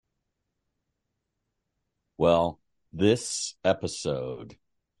Well, this episode,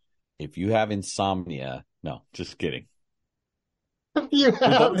 if you have insomnia, no, just kidding. For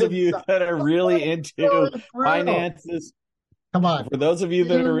those of you that are really into finances, come on. For those of you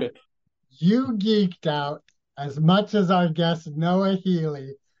that are... You geeked out as much as our guest, Noah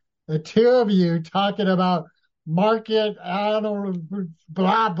Healy. The two of you talking about market,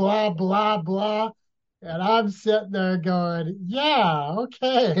 blah, blah, blah, blah. And I'm sitting there going, yeah,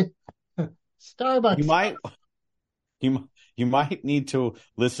 okay. Starbucks. You might need to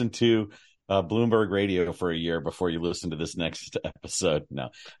listen to Bloomberg Radio for a year before you listen to this next episode. No,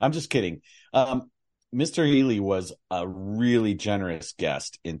 I'm just kidding. Mr. Healy was a really generous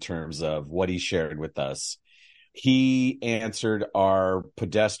guest in terms of what he shared with us. He answered our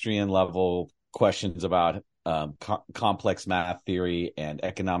pedestrian level questions about complex math theory and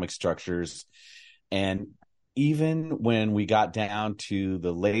economic structures. And even when we got down to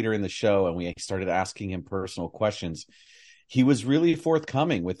the later in the show and we started asking him personal questions, he was really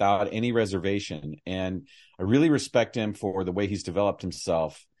forthcoming without any reservation. And I really respect him for the way he's developed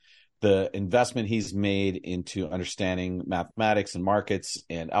himself, the investment he's made into understanding mathematics and markets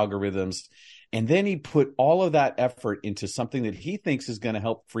and algorithms. And then he put all of that effort into something that he thinks is going to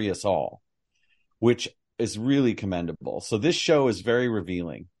help free us all, which is really commendable. So this show is very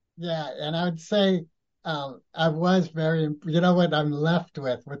revealing. Yeah, and I would say I was very, what I'm left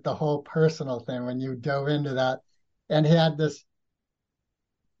with the whole personal thing when you dove into that. And he had this,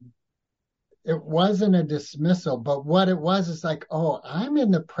 it wasn't a dismissal, but what it was is like, oh, I'm in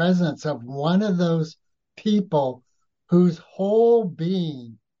the presence of one of those people whose whole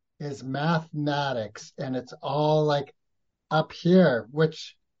being is mathematics, and it's all like up here,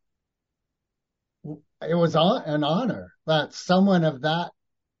 which it was an honor that someone of that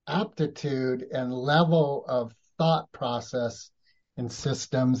aptitude and level of thought process and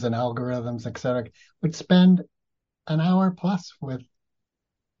systems and algorithms, et cetera, would spend an hour plus with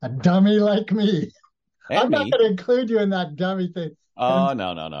a dummy like me. I'm not going to include you in that dummy thing. Oh,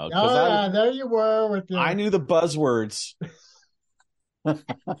 no. There you were with your... I knew the buzzwords.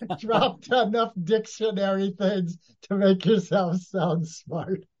 Dropped enough dictionary things to make yourself sound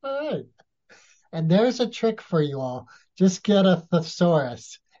smart. All right. And there's a trick for you all. Just get a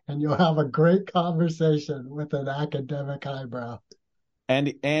thesaurus and you'll have a great conversation with an academic eyebrow.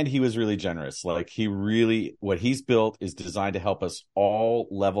 And he was really generous. Like what he's built is designed to help us all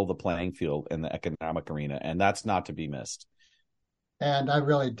level the playing field in the economic arena. And that's not to be missed. And I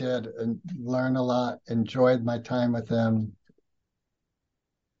really did learn a lot, enjoyed my time with him.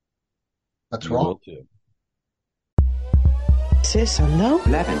 That's wrong. Sis, hallo?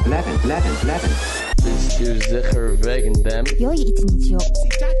 Blijven. Bestuur zeker wegen dem.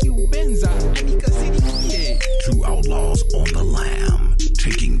 Two outlaws on the lam,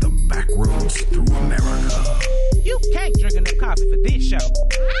 taking the back roads through America. You can't drink enough coffee for this show.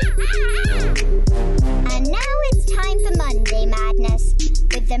 And now it's time for Monday Madness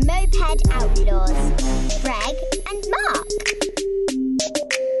with the Moped Outlaws, Greg and Mark.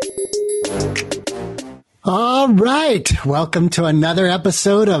 All right. Welcome to another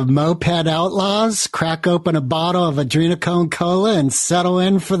episode of Moped Outlaws. Crack open a bottle of Adrenochrome Cola and settle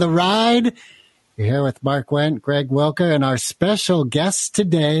in for the ride. You're here with Mark Wendt, Greg Wilker, and our special guest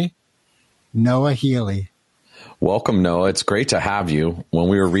today, Noah Healy. Welcome, Noah. It's great to have you. When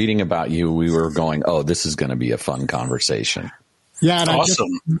we were reading about you, we were going, oh, this is going to be a fun conversation. Yeah, and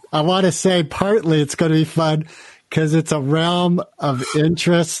awesome. I want to say partly it's going to be fun because it's a realm of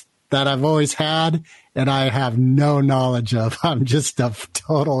interest that I've always had and I have no knowledge of. I'm just a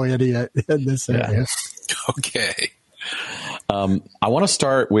total idiot in this area. Yeah. Okay. I want to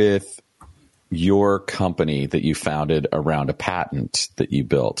start with your company that you founded around a patent that you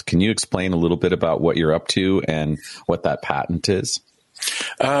built. Can you explain a little bit about what you're up to and what that patent is?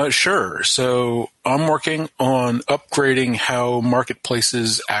 Sure. So I'm working on upgrading how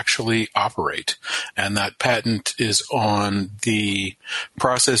marketplaces actually operate. And that patent is on the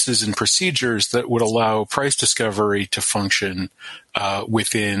processes and procedures that would allow price discovery to function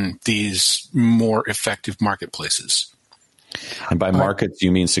within these more effective marketplaces. And by markets,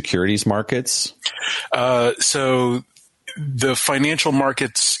 you mean securities markets? So the financial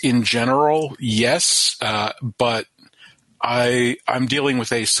markets in general, yes, but I'm dealing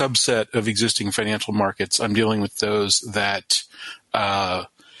with a subset of existing financial markets. I'm dealing with those that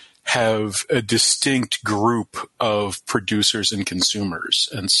have a distinct group of producers and consumers.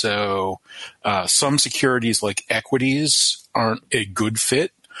 And so some securities like equities aren't a good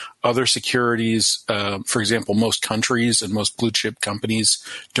fit other securities. For example, most countries and most blue chip companies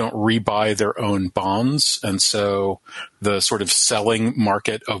don't rebuy their own bonds. And so the sort of selling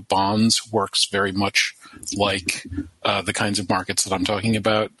market of bonds works very much like the kinds of markets that I'm talking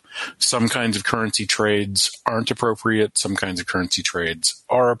about. Some kinds of currency trades aren't appropriate. Some kinds of currency trades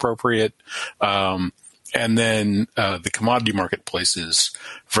are appropriate. And then the commodity marketplaces,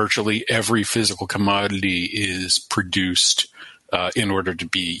 virtually every physical commodity is produced in order to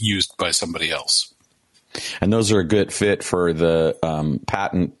be used by somebody else. And those are a good fit for the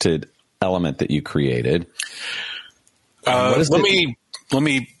patented element that you created. Let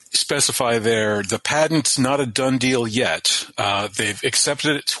me specify there, the patent's not a done deal yet. They've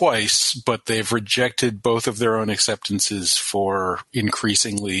accepted it twice, but they've rejected both of their own acceptances for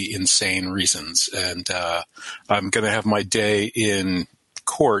increasingly insane reasons. And I'm going to have my day in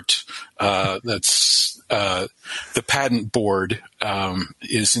court. That's the patent board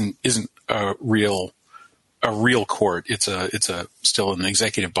isn't a real court. It's still an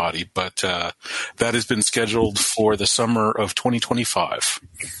executive body, but that has been scheduled for the summer of 2025.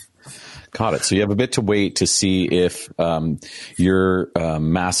 Got it. So you have a bit to wait to see if your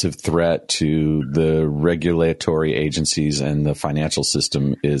massive threat to the regulatory agencies and the financial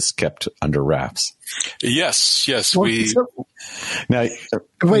system is kept under wraps. Yes. Now,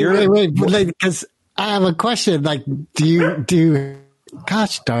 wait, because I have a question. Like, do you?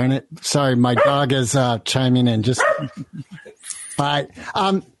 Gosh darn it! Sorry, my dog is chiming in. Just, but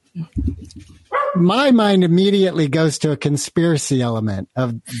my mind immediately goes to a conspiracy element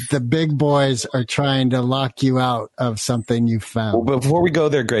of the big boys are trying to lock you out of something you found. Well, before we go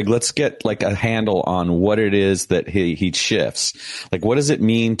there, Greg, let's get like a handle on what it is that he shifts. Like, what does it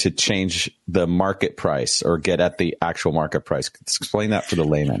mean to change the market price or get at the actual market price? Explain that for the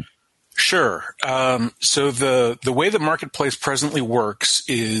layman. Sure. So the way the marketplace presently works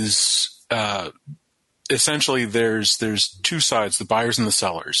is essentially there's two sides, the buyers and the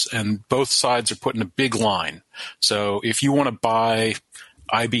sellers, and both sides are put in a big line. So if you want to buy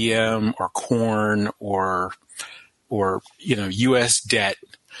IBM or corn or U.S. debt,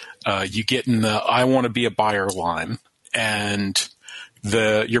 you get in the I want to be a buyer line, and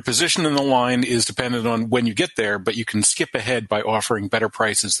your position in the line is dependent on when you get there, but you can skip ahead by offering better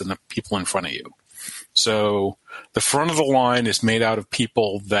prices than the people in front of you. So the front of the line is made out of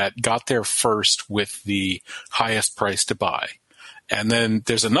people that got there first with the highest price to buy. And then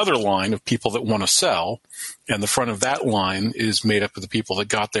there's another line of people that want to sell, and the front of that line is made up of the people that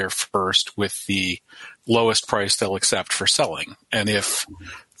got there first with the lowest price they'll accept for selling. And if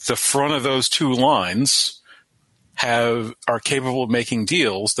the front of those two lines are capable of making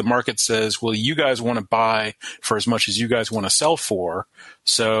deals, the market says, well, you guys want to buy for as much as you guys want to sell for.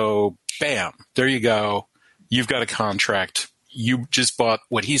 So bam, there you go. You've got a contract. You just bought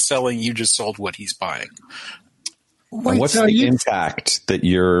what he's selling. You just sold what he's buying. What's the impact that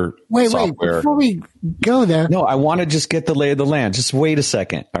your software... Wait, before we go there... No, I want to just get the lay of the land. Just wait a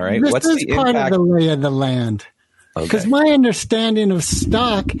second, all right? This is part of the lay of the land. Because my understanding of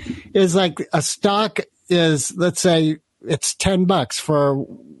stock is like a stock is, let's say it's $10 for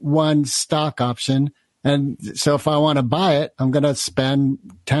one stock option. And so if I want to buy it, I'm going to spend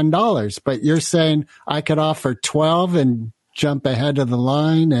 $10. But you're saying I could offer 12 and jump ahead of the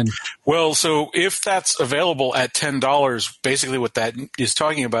line. And well, so if that's available at $10, basically what that is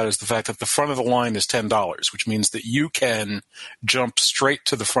talking about is the fact that the front of the line is $10, which means that you can jump straight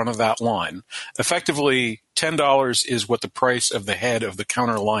to the front of that line. Effectively, $10 is what the price of the head of the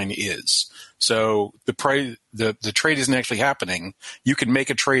counter line is. So the trade isn't actually happening. You can make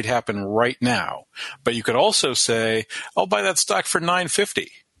a trade happen right now, but you could also say, "I'll buy that stock for $9.50,"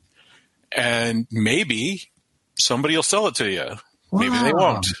 and maybe somebody will sell it to you. Wow. Maybe they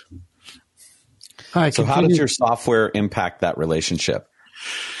won't. So how does your software impact that relationship?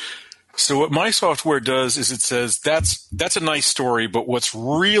 So what my software does is it says that's a nice story, but what's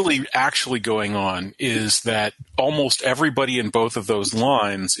really actually going on is that almost everybody in both of those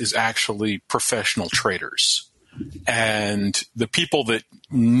lines is actually professional traders. And the people that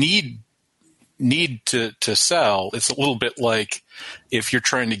need to sell, it's a little bit like if you're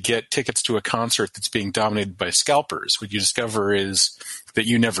trying to get tickets to a concert that's being dominated by scalpers. What you discover is that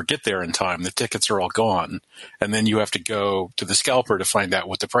you never get there in time. The tickets are all gone. And then you have to go to the scalper to find out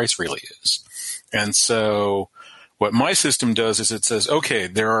what the price really is. And so what my system does is it says, okay,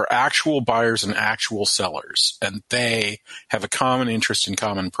 there are actual buyers and actual sellers, and they have a common interest in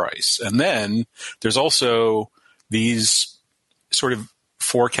common price. And then there's also these sort of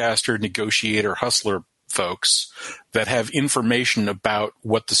forecaster, negotiator, hustler folks that have information about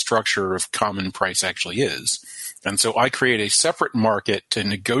what the structure of common price actually is. And so I create a separate market to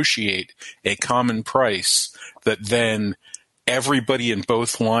negotiate a common price that then everybody in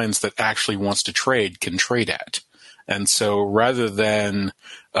both lines that actually wants to trade can trade at. And so rather than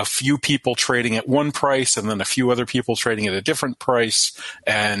a few people trading at one price and then a few other people trading at a different price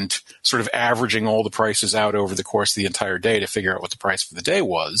and sort of averaging all the prices out over the course of the entire day to figure out what the price for the day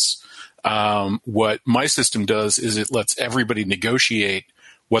was, what my system does is it lets everybody negotiate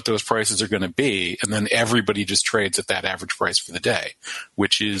what those prices are going to be, and then everybody just trades at that average price for the day,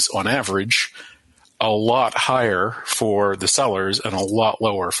 which is on average a lot higher for the sellers and a lot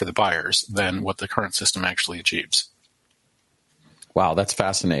lower for the buyers than what the current system actually achieves. Wow, that's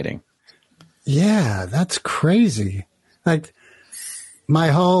fascinating. Yeah, that's crazy. Like, my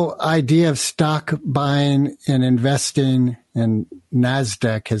whole idea of stock buying and investing in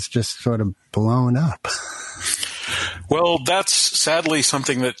NASDAQ has just sort of blown up. Well, that's sadly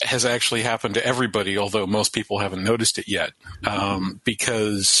something that has actually happened to everybody, although most people haven't noticed it yet,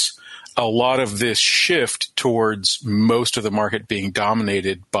 because a lot of this shift towards most of the market being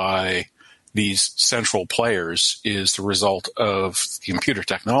dominated by these central players is the result of computer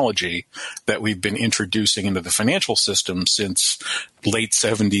technology that we've been introducing into the financial system since late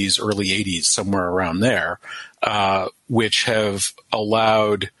 70s, early 80s, somewhere around there, which have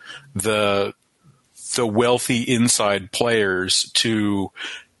allowed the wealthy inside players to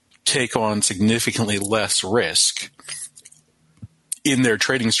take on significantly less risk in their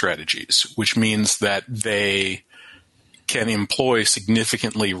trading strategies, which means that they can employ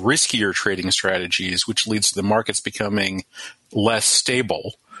significantly riskier trading strategies, which leads to the markets becoming less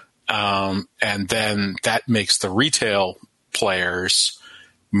stable. And then that makes the retail players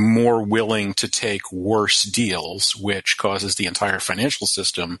more willing to take worse deals, which causes the entire financial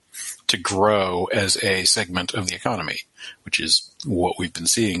system to grow as a segment of the economy, which is what we've been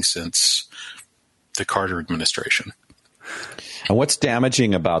seeing since the Carter administration. And what's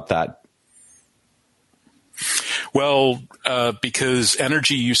damaging about that? Well, because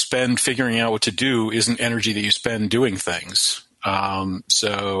energy you spend figuring out what to do isn't energy that you spend doing things.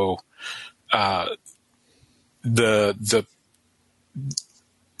 So the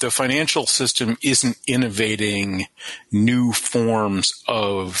financial system isn't innovating new forms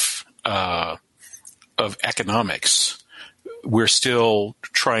of economics. We're still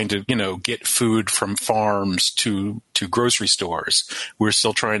trying to, get food from farms to grocery stores. We're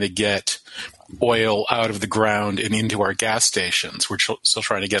still trying to get oil out of the ground and into our gas stations. We're still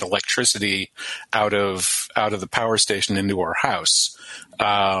trying to get electricity out of the power station into our house.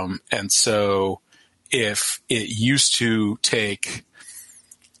 And so if it used to take,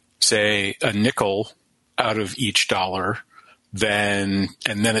 say, a nickel out of each dollar, and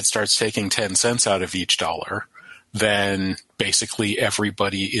then it starts taking 10 cents out of each dollar, then basically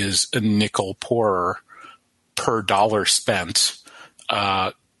everybody is a nickel poorer per dollar spent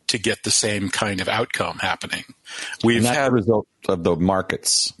to get the same kind of outcome happening. And that's the result of the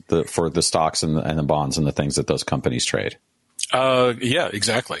markets for the stocks and the bonds and the things that those companies trade. Yeah,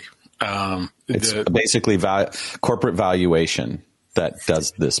 exactly. It's basically corporate valuation that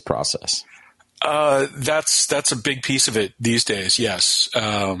does this process. That's a big piece of it these days. Yes.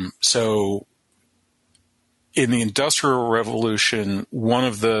 So in the Industrial Revolution, one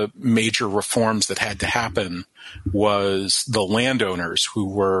of the major reforms that had to happen was the landowners, who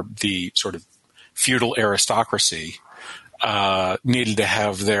were the sort of feudal aristocracy, needed to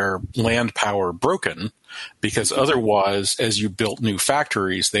have their land power broken, because otherwise, as you built new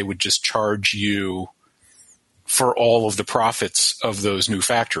factories, they would just charge you for all of the profits of those new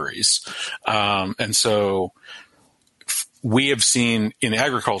factories. And so we have seen in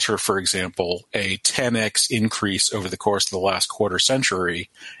agriculture, for example, a 10x increase over the course of the last quarter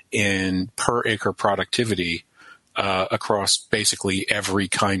century in per acre productivity across basically every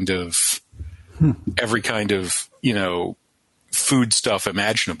kind of food stuff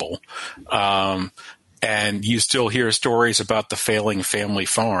imaginable. And you still hear stories about the failing family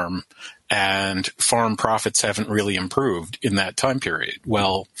farm, and farm profits haven't really improved in that time period.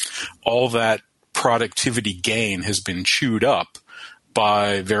 Well, all that productivity gain has been chewed up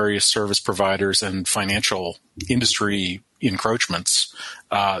by various service providers and financial industry encroachments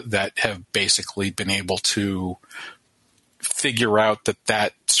that have basically been able to figure out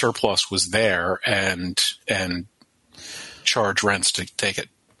that surplus was there and charge rents to take it.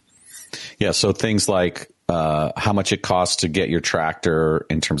 Yeah, so things like how much it costs to get your tractor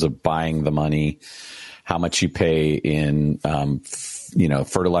in terms of buying the money, how much you pay in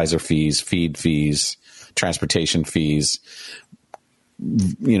fertilizer fees, feed fees, transportation fees,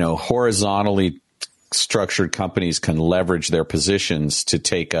 horizontally structured companies can leverage their positions to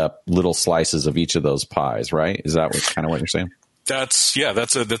take up little slices of each of those pies, right? Is that kind of what you're saying? That's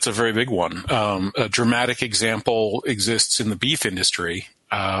a very big one. A dramatic example exists in the beef industry,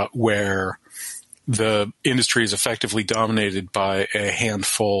 where the industry is effectively dominated by a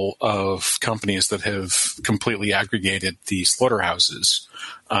handful of companies that have completely aggregated the slaughterhouses.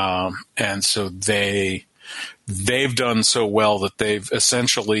 And so they've done so well that they've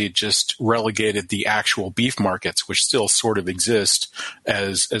essentially just relegated the actual beef markets, which still sort of exist,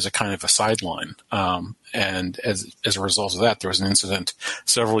 as a kind of a sideline. And as a result of that, there was an incident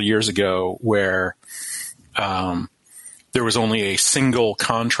several years ago where there was only a single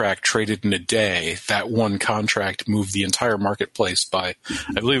contract traded in a day. That one contract moved the entire marketplace by,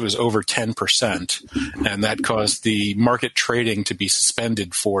 I believe it was over 10%. And that caused the market trading to be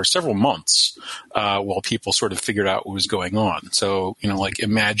suspended for several months while people sort of figured out what was going on. So,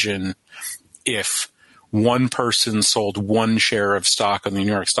 imagine if one person sold one share of stock on the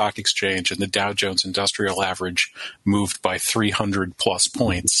New York Stock Exchange and the Dow Jones Industrial Average moved by 300 plus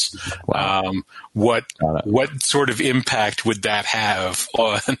points. Wow. What sort of impact would that have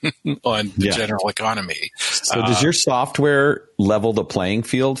on the general economy? So does your software level the playing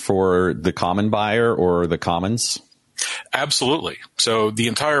field for the common buyer or the commons? Absolutely. So the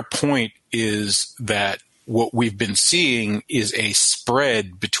entire point is that what we've been seeing is a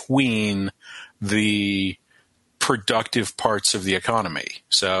spread between the productive parts of the economy.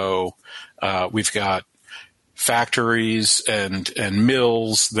 So we've got factories and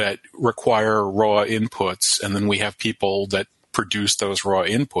mills that require raw inputs, and then we have people that produce those raw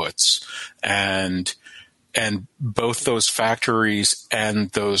inputs. And both those factories and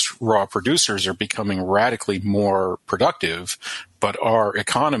those raw producers are becoming radically more productive, but our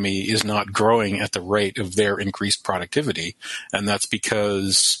economy is not growing at the rate of their increased productivity. And that's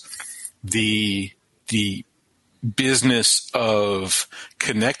because the business of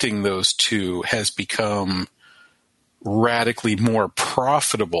connecting those two has become radically more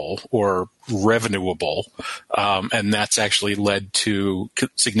profitable or revenuable, and that's actually led to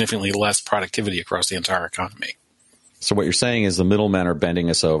significantly less productivity across the entire economy. So what you're saying is the middlemen are bending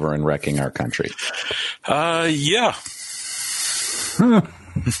us over and wrecking our country. Yeah.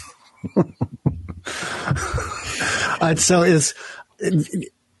 So is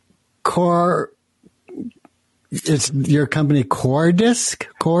your company CoreDisk?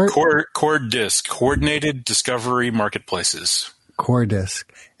 CoreDisk, Coordinated Discovery Marketplaces. CoreDisk.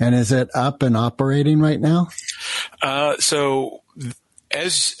 And is it up and operating right now? So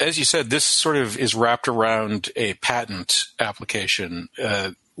as you said, this sort of is wrapped around a patent application.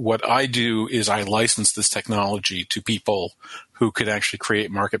 What I do is I license this technology to people who could actually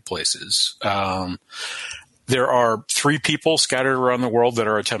create marketplaces. There are 3 people scattered around the world that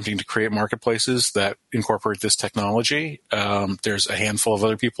are attempting to create marketplaces that incorporate this technology. There's a handful of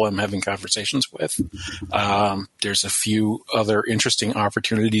other people I'm having conversations with. There's a few other interesting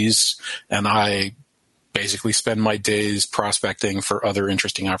opportunities, and I basically spend my days prospecting for other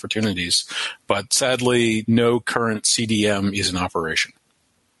interesting opportunities. But sadly, no current CDM is in operation.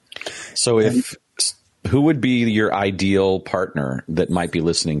 So who would be your ideal partner that might be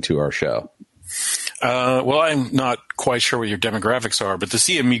listening to our show? Well, I'm not quite sure what your demographics are, but the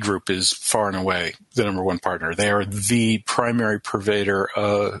CME Group is far and away the number one partner. They are the primary provider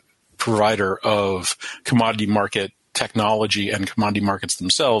of commodity market technology and commodity markets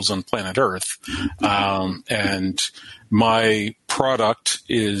themselves on planet Earth. And my product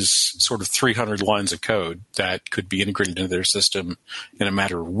is sort of 300 lines of code that could be integrated into their system in a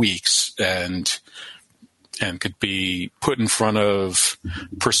matter of weeks and could be put in front of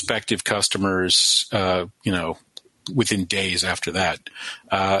prospective customers, within days after that.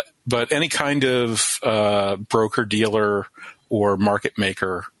 But any kind of broker dealer or market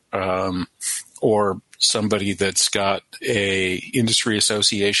maker, or somebody that's got a industry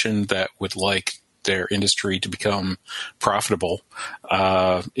association that would like their industry to become profitable,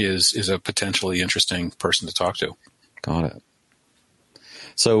 is a potentially interesting person to talk to. Got it.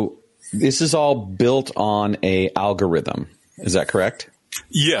 So this is all built on a algorithm. Is that correct?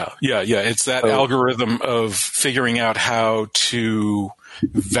 Yeah. It's that algorithm of figuring out how to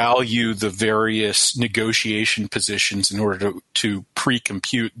value the various negotiation positions in order to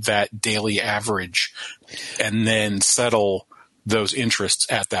pre-compute that daily average and then settle those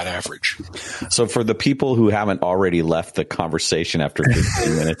interests at that average. So for the people who haven't already left the conversation after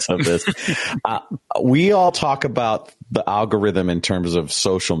 15 minutes of this, we all talk about the algorithm in terms of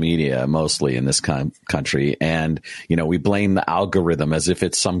social media, mostly in this country. And, we blame the algorithm as if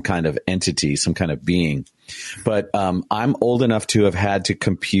it's some kind of entity, some kind of being. But I'm old enough to have had to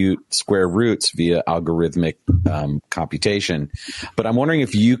compute square roots via algorithmic computation. But I'm wondering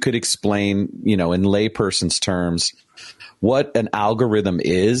if you could explain, in layperson's terms, what an algorithm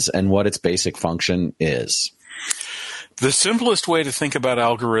is and what its basic function is. The simplest way to think about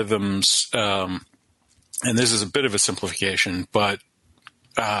algorithms, and this is a bit of a simplification, but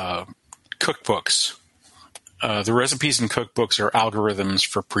cookbooks. The recipes in cookbooks are algorithms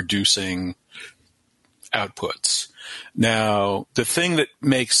for producing outputs. Now, the thing that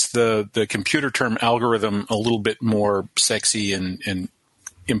makes the computer term algorithm a little bit more sexy and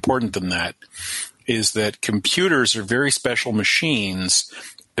important than that is that computers are very special machines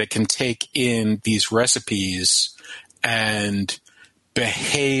that can take in these recipes and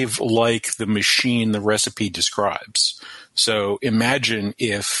behave like the machine the recipe describes. So imagine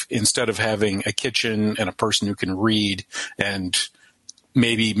if instead of having a kitchen and a person who can read and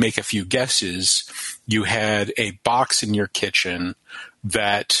maybe make a few guesses, you had a box in your kitchen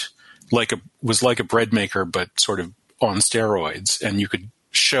that was like a bread maker but sort of on steroids, and you could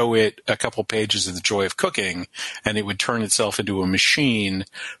show it a couple pages of The Joy of Cooking, and it would turn itself into a machine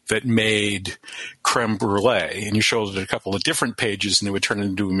that made creme brulee. And you showed it a couple of different pages, and it would turn it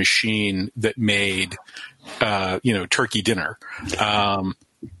into a machine that made, turkey dinner.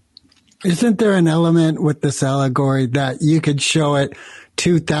 Isn't there an element with this allegory that you could show it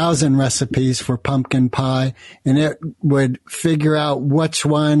 2,000 recipes for pumpkin pie, and it would figure out which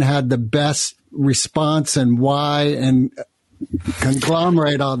one had the best response and why, and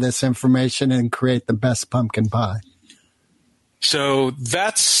conglomerate all this information and create the best pumpkin pie? So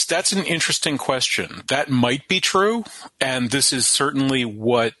that's an interesting question. That might be true, and this is certainly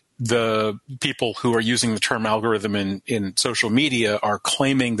what the people who are using the term algorithm in social media are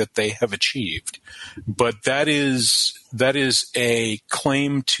claiming that they have achieved. But that is a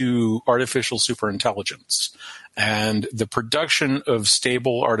claim to artificial superintelligence. And the production of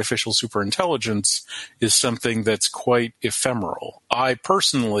stable artificial superintelligence is something that's quite ephemeral. I'm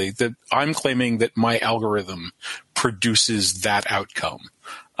claiming that my algorithm produces that outcome.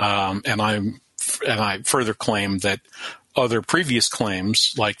 And I further claim that other previous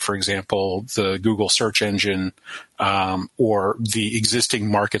claims, like, for example, the Google search engine, or the existing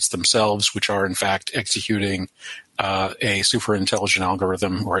markets themselves, which are in fact executing a super intelligent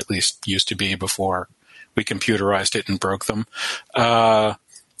algorithm, or at least used to be before we computerized it and broke them, are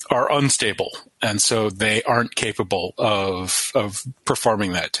unstable. And so they aren't capable of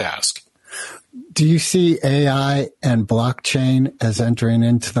performing that task. Do you see AI and blockchain as entering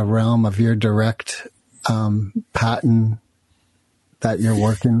into the realm of your direct patent that you're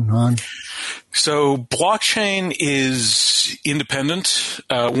working on? So blockchain is independent.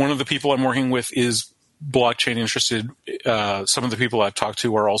 One of the people I'm working with is blockchain interested. Some of the people I've talked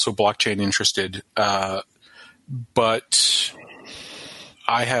to are also blockchain interested. But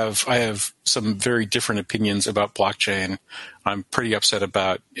I have some very different opinions about blockchain. I'm pretty upset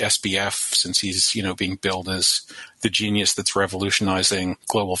about SBF since he's, being billed as the genius that's revolutionizing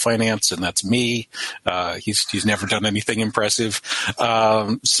global finance, and that's me. He's never done anything impressive.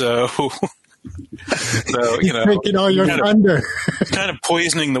 So He's taking all your thunder. Kind of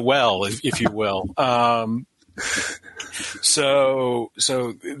poisoning the well, if you will. So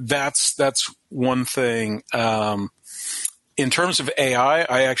that's one thing. In terms of AI,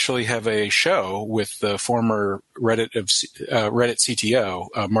 I actually have a show with the former Reddit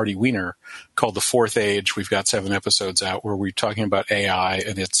CTO, Marty Wiener, called The Fourth Age. We've got 7 episodes out where we're talking about AI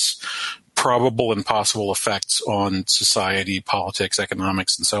and its probable and possible effects on society, politics,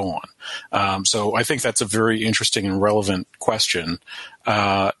 economics, and so on. So I think that's a very interesting and relevant question.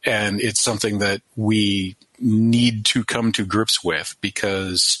 And it's something that we need to come to grips with,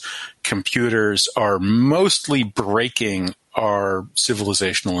 because computers are mostly breaking our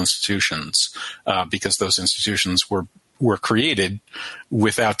civilizational institutions, because those institutions were created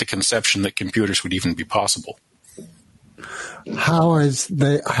without the conception that computers would even be possible.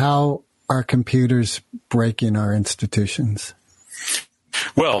 How are computers breaking our institutions?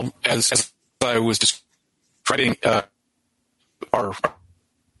 Well, as I was describing, our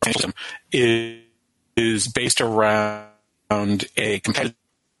system is based around a competitive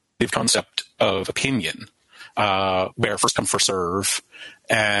concept of opinion, where first come, first serve,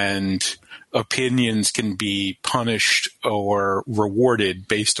 and opinions can be punished or rewarded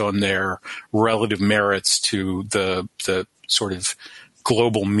based on their relative merits to the sort of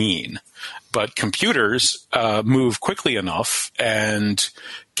global mean. But computers move quickly enough and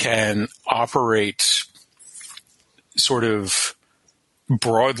can operate sort of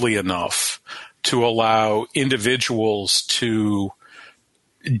broadly enough to allow individuals to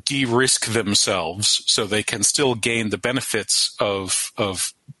de-risk themselves so they can still gain the benefits of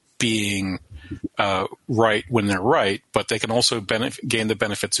being right when they're right, but they can also gain the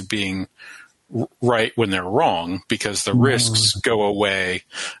benefits of being right when they're wrong, because the risks go away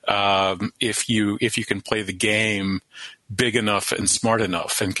if you can play the game big enough and smart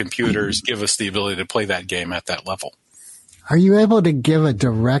enough, and computers give us the ability to play that game at that level. Are you able to give a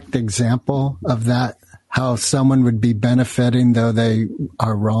direct example of that, how someone would be benefiting though they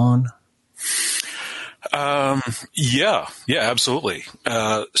are wrong? Yeah, absolutely.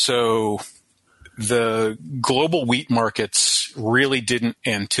 So the global wheat markets really didn't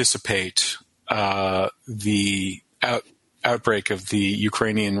anticipate the outbreak of the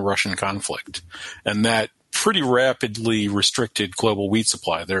Ukrainian-Russian conflict, and that pretty rapidly restricted global wheat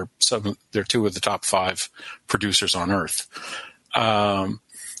supply. They're two of the top 5 producers on Earth.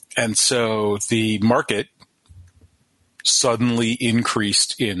 And so the market suddenly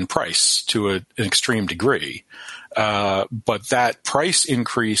increased in price to an extreme degree. But that price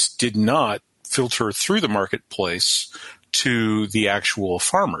increase did not filter through the marketplace to the actual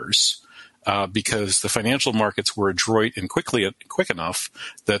farmers, because the financial markets were adroit and quick enough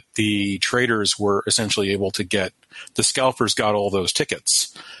that the traders were essentially able to the scalpers got all those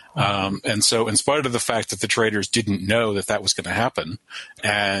tickets. And so in spite of the fact that the traders didn't know that was going to happen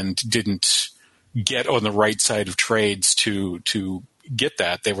and didn't get on the right side of trades to get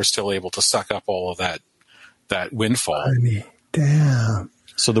that, they were still able to suck up all of that windfall. Damn.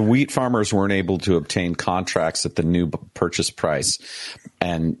 So the wheat farmers weren't able to obtain contracts at the new purchase price,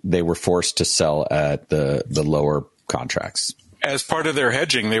 and they were forced to sell at the lower contracts. As part of their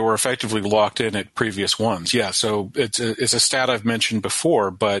hedging, they were effectively locked in at previous ones. Yeah, so it's a stat I've mentioned before,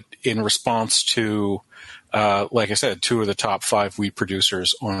 but in response to, like I said, 2 of the top 5 wheat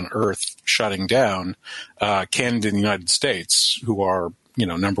producers on Earth shutting down, Canada and the United States, who are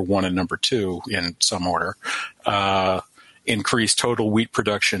number 1 and number 2 in some order, increased total wheat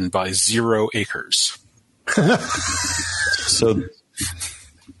production by 0 acres. So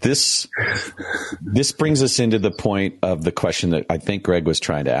this brings us into the point of the question that I think Greg was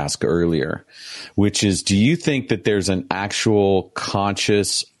trying to ask earlier, which is, do you think that there's an actual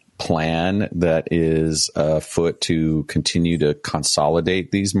conscious plan that is afoot to continue to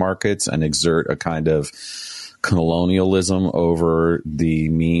consolidate these markets and exert a kind of colonialism over the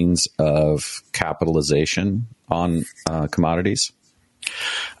means of capitalization on commodities?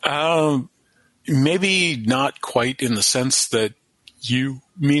 Maybe not quite in the sense that you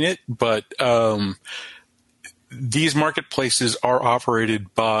mean it, but these marketplaces are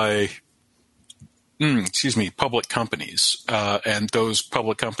operated by public companies, and those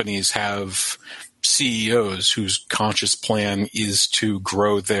public companies have CEOs whose conscious plan is to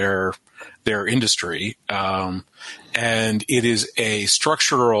grow their industry, and it is a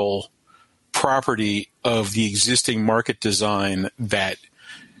structural property of the existing market design that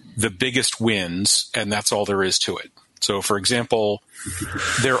the biggest wins, and that's all there is to it. So, for example,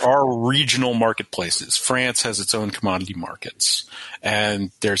 there are regional marketplaces. France has its own commodity markets,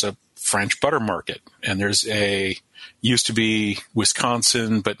 and there's a French butter market, and there's used to be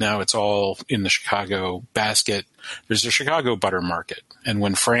Wisconsin, but now it's all in the Chicago basket. There's a Chicago butter market. And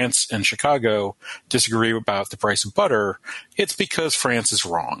when France and Chicago disagree about the price of butter, it's because France is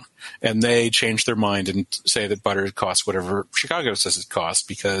wrong. And they change their mind and say that butter costs whatever Chicago says it costs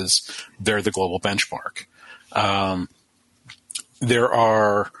because they're the global benchmark. There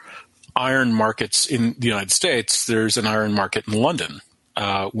are iron markets in the United States. There's an iron market in London.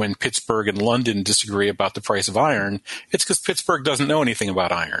 When Pittsburgh and London disagree about the price of iron, it's because Pittsburgh doesn't know anything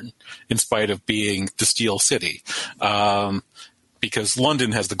about iron, in spite of being the steel city, because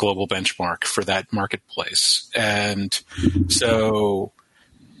London has the global benchmark for that marketplace. And so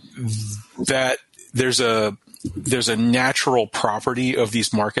that there's a natural property of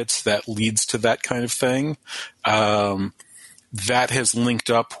these markets that leads to that kind of thing. That has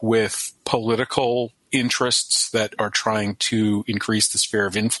linked up with political interests that are trying to increase the sphere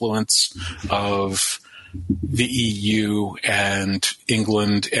of influence of the EU and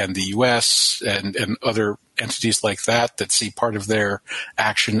England and the US and other entities like that see part of their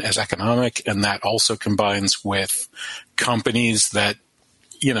action as economic. And that also combines with companies that,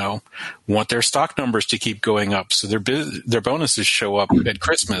 want their stock numbers to keep going up. So their bonuses show up at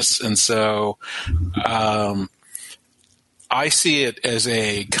Christmas. And so, I see it as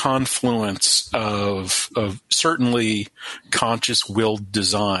a confluence of certainly conscious willed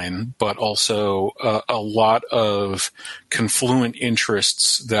design, but also a lot of confluent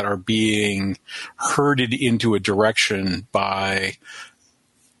interests that are being herded into a direction by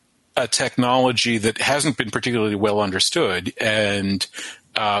a technology that hasn't been particularly well understood and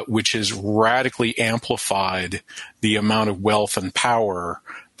which has radically amplified the amount of wealth and power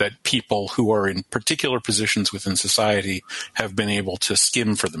that people who are in particular positions within society have been able to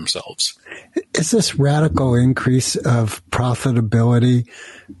skim for themselves. Is this radical increase of profitability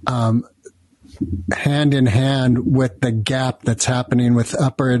hand in hand with the gap that's happening with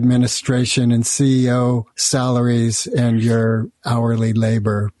upper administration and CEO salaries and your hourly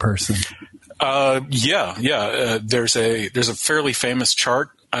labor person? There's a fairly famous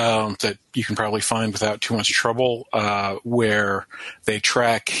chart that you can probably find without too much trouble, where they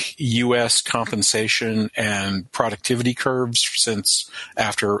track U.S. compensation and productivity curves since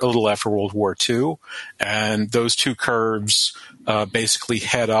a little after World War II, and those two curves basically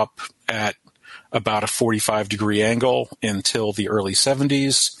head up at about a 45-degree angle until the early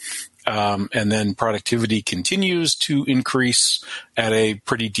 70s. And then productivity continues to increase at a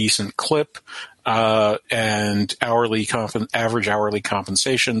pretty decent clip. And average hourly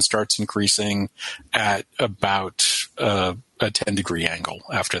compensation starts increasing at about a 10-degree angle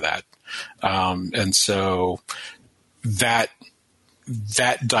after that. And so that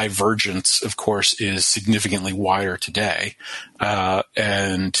divergence, of course, is significantly wider today.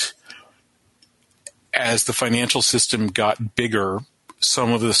 And as the financial system got bigger,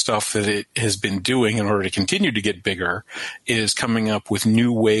 some of the stuff that it has been doing in order to continue to get bigger is coming up with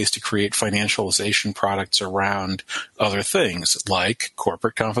new ways to create financialization products around other things like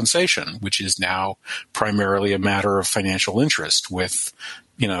corporate compensation, which is now primarily a matter of financial interest, with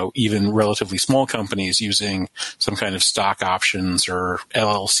even relatively small companies using some kind of stock options or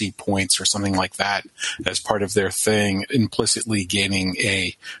LLC points or something like that as part of their thing, implicitly gaining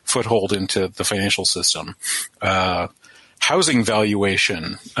a foothold into the financial system. Housing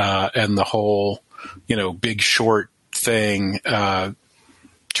valuation and the whole, Big Short thing,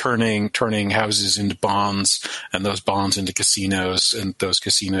 turning houses into bonds and those bonds into casinos and those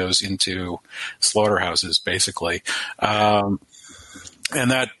casinos into slaughterhouses, basically.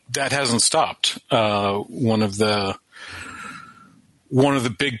 And that hasn't stopped. One of the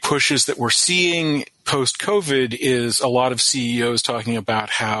big pushes that we're seeing post-COVID is a lot of CEOs talking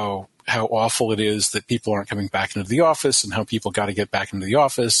about how awful it is that people aren't coming back into the office and how people got to get back into the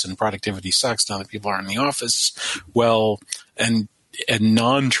office and productivity sucks now that people aren't in the office. Well, and a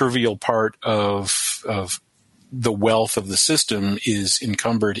non-trivial part of the wealth of the system is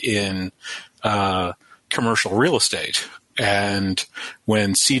encumbered in commercial real estate. And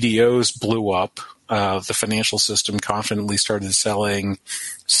when CDOs blew up, the financial system confidently started selling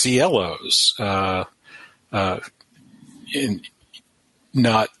CLOs,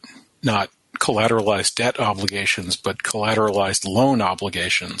 not collateralized debt obligations, but collateralized loan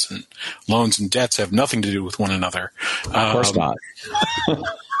obligations. And loans and debts have nothing to do with one another. Of course not.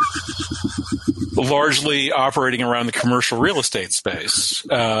 Largely operating around the commercial real estate space.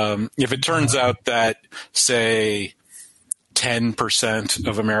 If it turns out that, say, 10%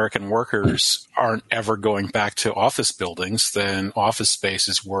 of American workers aren't ever going back to office buildings, then office space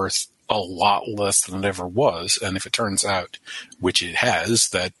is worth a lot less than it ever was. And if it turns out, which it has,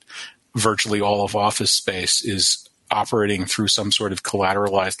 that virtually all of office space is operating through some sort of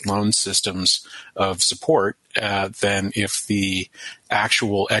collateralized loan systems of support, then if the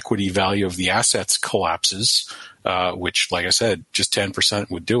actual equity value of the assets collapses, which, like I said, just 10%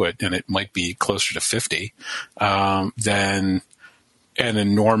 would do it, and it might be closer to 50, then an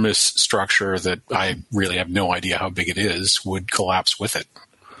enormous structure that I really have no idea how big it is would collapse with it.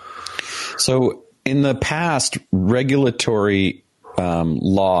 So in the past, regulatory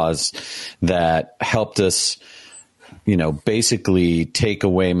laws that helped us, basically take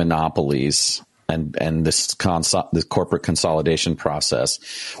away monopolies and this corporate consolidation process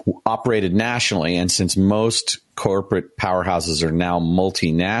operated nationally. And since most corporate powerhouses are now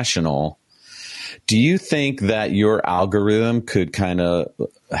multinational, do you think that your algorithm could kind of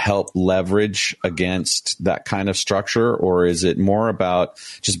help leverage against that kind of structure, or is it more about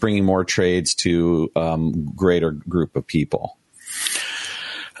just bringing more trades to greater group of people?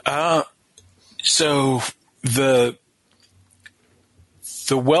 So the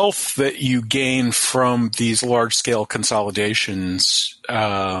wealth that you gain from these large-scale consolidations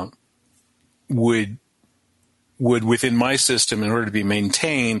would, within my system, in order to be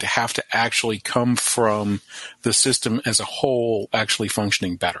maintained, have to actually come from the system as a whole actually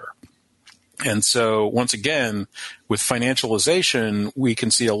functioning better. And so once again, with financialization, we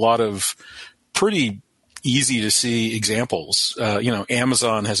can see a lot of pretty easy to see examples.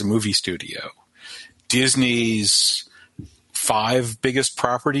 Amazon has a movie studio. Disney's 5 biggest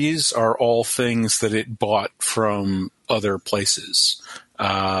properties are all things that it bought from other places.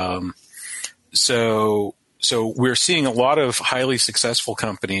 So we're seeing a lot of highly successful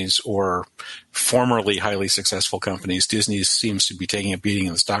companies or formerly highly successful companies. Disney seems to be taking a beating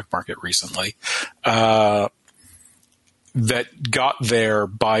in the stock market recently. That got there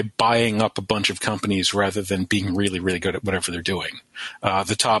by buying up a bunch of companies rather than being really, really good at whatever they're doing.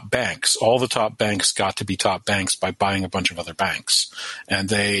 The top banks, all the top banks got to be top banks by buying a bunch of other banks. And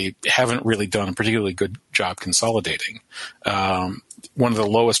they haven't really done a particularly good job consolidating. One of the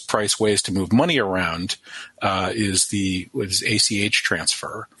lowest price ways to move money around is ACH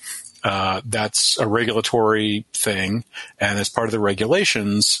transfer. That's a regulatory thing, and as part of the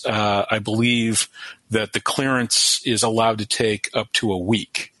regulations, I believe that the clearance is allowed to take up to a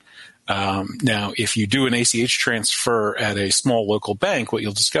week. Now, if you do an ACH transfer at a small local bank, what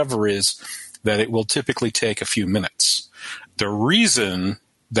you'll discover is that it will typically take a few minutes. The reason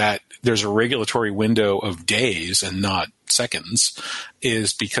that there's a regulatory window of days and not seconds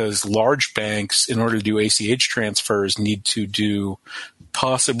is because large banks, in order to do ACH transfers, need to do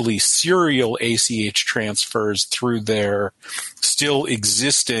possibly serial ACH transfers through their still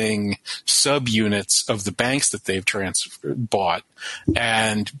existing subunits of the banks that they've bought.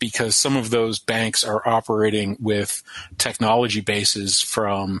 And because some of those banks are operating with technology bases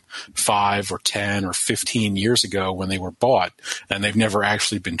from 5 or 10 or 15 years ago when they were bought, and they've never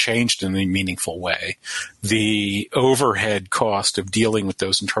actually been changed in any meaningful way, the overhead cost of dealing with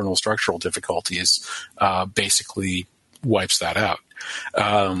those internal structural difficulties basically wipes that out.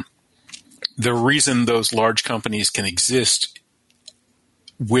 The reason those large companies can exist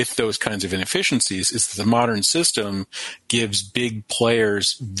with those kinds of inefficiencies is that the modern system gives big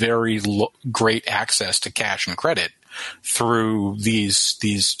players very great access to cash and credit through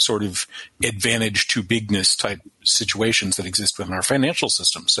these sort of advantage to bigness type situations that exist within our financial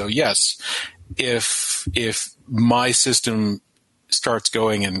system. So yes, if my system starts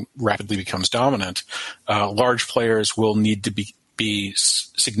going and rapidly becomes dominant, large players will need to be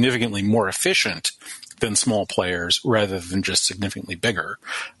significantly more efficient than small players rather than just significantly bigger.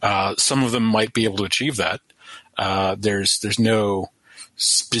 Some of them might be able to achieve that. There's no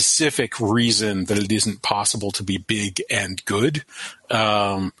specific reason that it isn't possible to be big and good,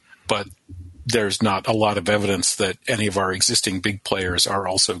 but there's not a lot of evidence that any of our existing big players are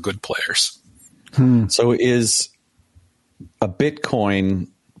also good players. So is a Bitcoin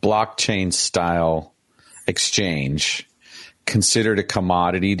blockchain style exchange considered a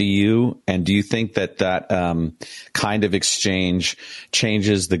commodity to you? And do you think that kind of exchange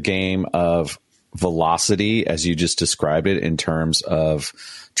changes the game of velocity, as you just described it, in terms of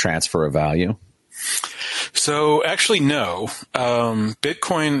transfer of value? So actually, no.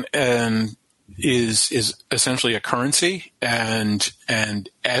 Bitcoin is essentially a currency, and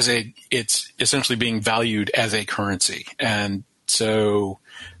it's essentially being valued as a currency, and so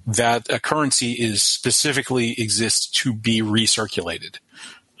that a currency is specifically exists to be recirculated.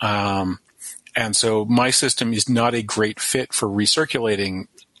 And so my system is not a great fit for recirculating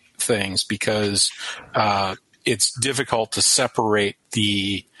things because it's difficult to separate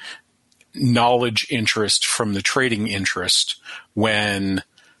the knowledge interest from the trading interest when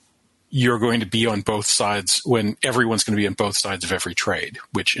you're going to be on both sides, when everyone's going to be on both sides of every trade,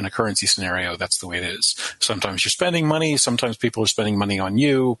 which in a currency scenario, that's the way it is. Sometimes you're spending money. Sometimes people are spending money on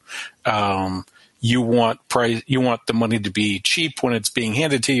you. You want the money to be cheap when it's being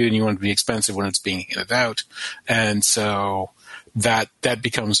handed to you, and you want it to be expensive when it's being handed out. And so that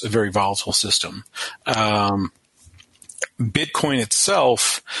becomes a very volatile system. Bitcoin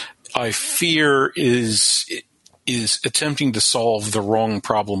itself, I fear, is attempting to solve the wrong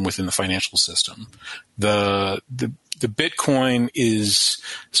problem within the financial system. The Bitcoin is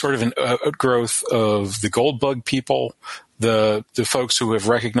sort of an outgrowth of the gold bug people, the folks who have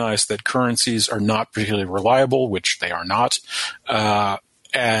recognized that currencies are not particularly reliable, which they are not,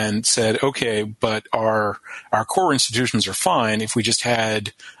 and said, okay, but our core institutions are fine. If we just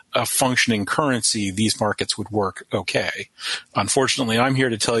had a functioning currency, these markets would work okay. Unfortunately, I'm here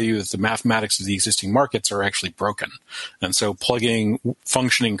to tell you that the mathematics of the existing markets are actually broken. And so plugging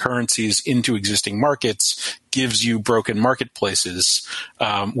functioning currencies into existing markets gives you broken marketplaces,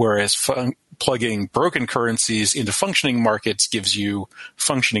 whereas plugging broken currencies into functioning markets gives you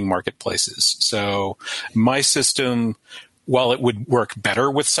functioning marketplaces. So my system, while it would work better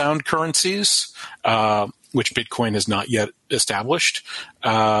with sound currencies, which Bitcoin has not yet established,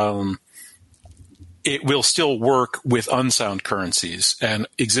 it will still work with unsound currencies, and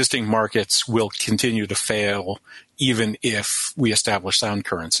existing markets will continue to fail even if we establish sound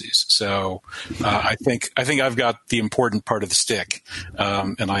currencies. So I think I've got the important part of the stick,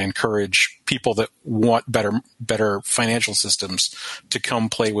 and I encourage people that want better financial systems to come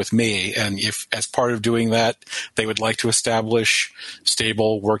play with me. And if, as part of doing that, they would like to establish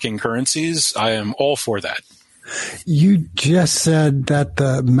stable working currencies, I am all for that. You just said that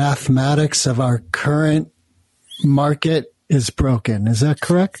the mathematics of our current market is broken. Is that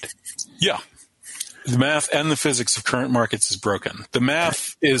correct? Yeah. The math and the physics of current markets is broken. The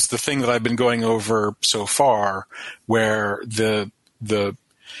math is the thing that I've been going over so far, where the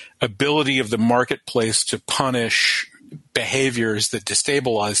ability of the marketplace to punish behaviors that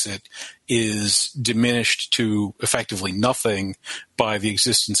destabilize it is diminished to effectively nothing by the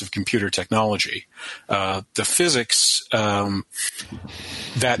existence of computer technology. The physics, that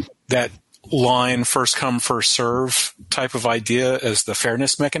line first come, first serve type of idea as the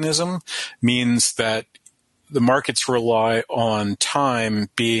fairness mechanism means that the markets rely on time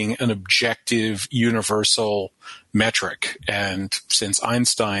being an objective, universal metric. And since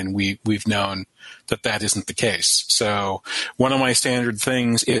Einstein, we've known that isn't the case. So one of my standard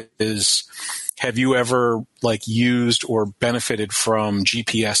things is, have you ever used or benefited from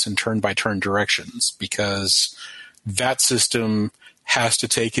GPS and turn-by-turn directions? Because that system has to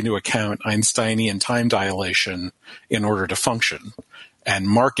take into account Einsteinian time dilation in order to function. And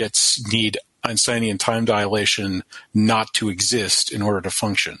markets need Einsteinian time dilation not to exist in order to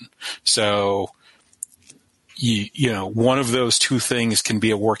function. So, one of those two things can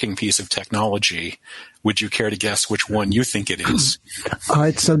be a working piece of technology. Would you care to guess which one you think it is? All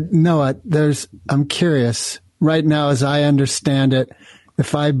right. So, Noah, I'm curious. Right now, as I understand it,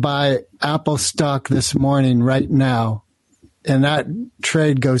 if I buy Apple stock this morning right now, and that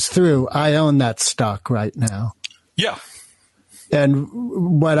trade goes through, I own that stock right now. Yeah. And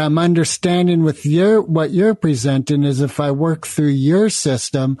what I'm understanding with what you're presenting is, if I work through your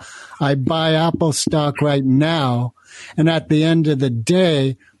system, I buy Apple stock right now, and at the end of the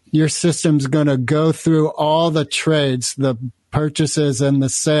day, your system's going to go through all the trades, the purchases and the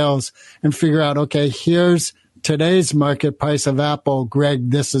sales, and figure out, okay, here's today's market price of Apple.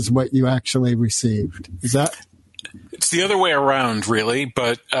 Greg, this is what you actually received. Is that? It's the other way around, really.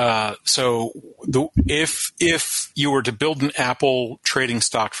 But if you were to build an Apple trading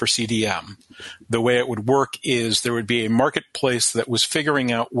stock for CDM, the way it would work is there would be a marketplace that was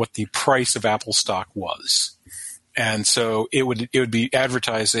figuring out what the price of Apple stock was. And so it would be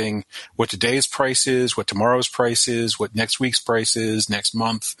advertising what today's price is, what tomorrow's price is, what next week's price is, next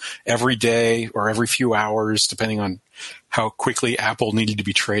month, every day or every few hours, depending on how quickly Apple needed to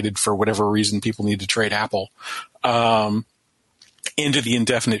be traded for whatever reason people need to trade Apple, into the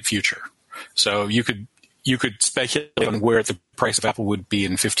indefinite future. So you could speculate on where the price of Apple would be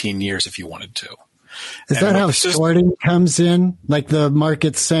in 15 years if you wanted to. Is that how shorting comes in? Like the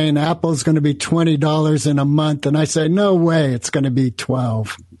market's saying Apple's going to be $20 in a month, and I say, no way, it's going to be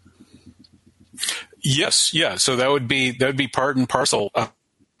 $12. Yes, yeah. So that would be part and parcel.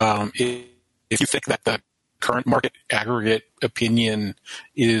 If you think that the current market aggregate opinion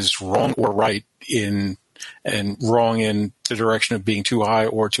is wrong or right and wrong in the direction of being too high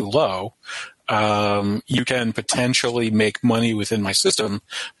or too low, you can potentially make money within my system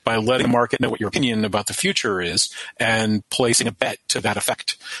by letting the market know what your opinion about the future is and placing a bet to that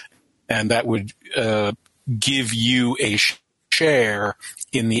effect. And that would give you a share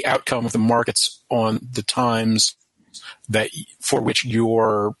in the outcome of the markets on the times that for which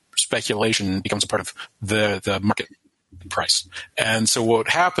your speculation becomes a part of the market price. And so what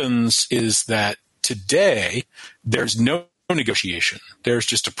happens is that today there's no negotiation. There's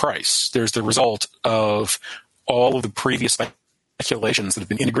just a price. There's the result of all of the previous speculations that have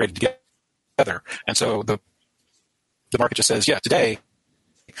been integrated together. And so the market just says, yeah, today,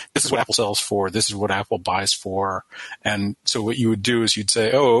 this is what Apple sells for. This is what Apple buys for. And so what you would do is you'd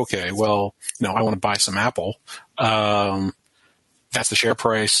say, oh, okay, well, I want to buy some Apple. That's the share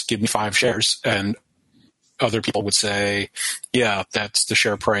price. Give me 5 shares. And other people would say, yeah, that's the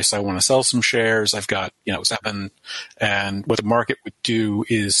share price. I want to sell some shares. I've got, 7. And what the market would do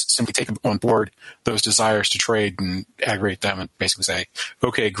is simply take on board those desires to trade and aggregate them and basically say,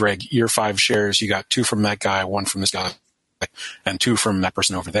 okay, Greg, your 5 shares, you got 2 from that guy, 1 from this guy, and 2 from that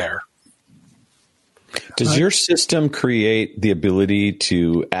person over there. Does your system create the ability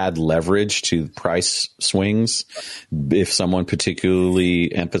to add leverage to price swings if someone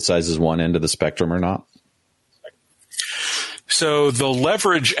particularly emphasizes one end of the spectrum or not? So the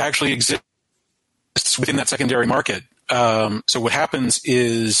leverage actually exists within that secondary market. So what happens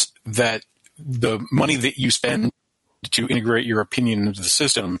is that the money that you spend to integrate your opinion into the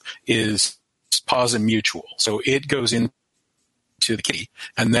system is pos and mutual. So it goes into the kitty,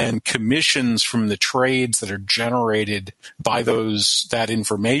 and then commissions from the trades that are generated by that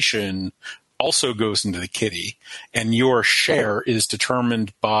information also goes into the kitty, and your share is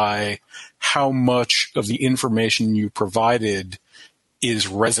determined by how much of the information you provided is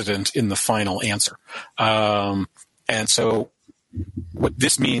resident in the final answer. And so what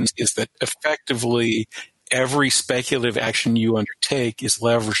this means is that effectively every speculative action you undertake is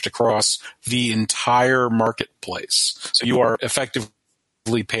leveraged across the entire marketplace. So you are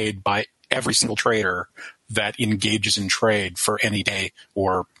effectively paid by every single trader that engages in trade for any day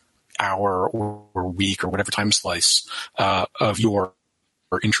or hour or week or whatever time slice of your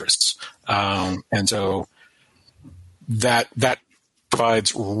interests. And so that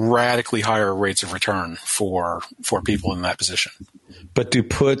provides radically higher rates of return for people in that position. But do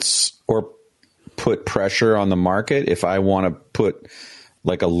puts or put pressure on the market if I want to put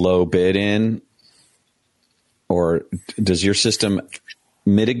like a low bid in, or does your system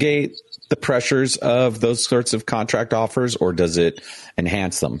mitigate the pressures of those sorts of contract offers, or does it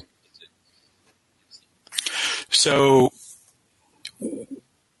enhance them? So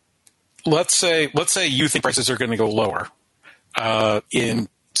let's say you think prices are going to go lower in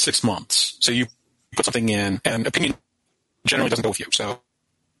 6 months. So you put something in, and opinion generally doesn't go with you. So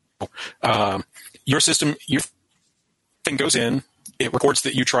your system, your thing goes in, it records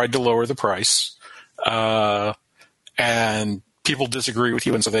that you tried to lower the price, and people disagree with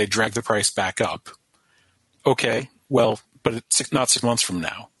you, and so they drag the price back up. Okay, well, but it's not 6 months from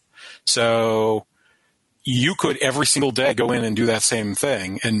now. So you could every single day go in and do that same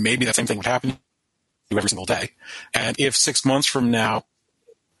thing, and maybe that same thing would happen to you every single day. And if 6 months from now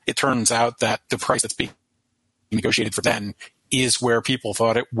it turns out that the price that's being negotiated for then is where people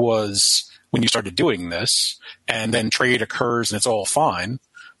thought it was when you started doing this, and then trade occurs and it's all fine,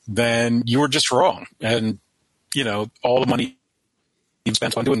 then you were just wrong. And, all the money you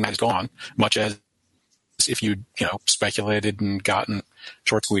spent on doing that is gone, much as if you speculated and gotten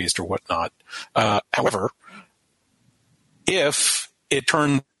short squeezed or whatnot. However, if it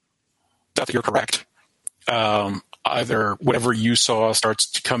turns out that you're correct, either whatever you saw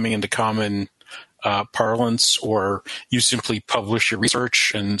starts coming into common parlance, or you simply publish your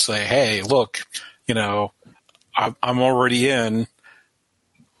research and say, hey, look, I'm already in.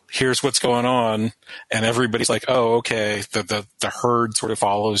 Here's what's going on. And everybody's like, oh, okay, the herd sort of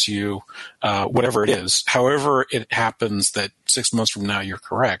follows you, whatever it is. However it happens that 6 months from now you're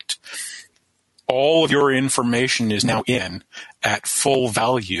correct, all of your information is now in at full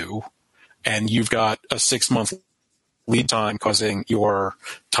value, and you've got a 6 month lead time causing your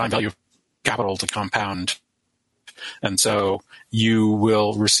time value of capital to compound. And so you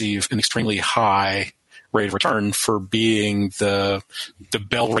will receive an extremely high rate of return for being the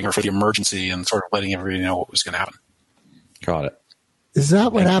bell ringer for the emergency and sort of letting everybody know what was going to happen. Got it. Is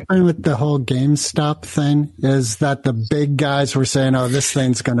that what happened with the whole GameStop thing? Is that the big guys were saying, oh, this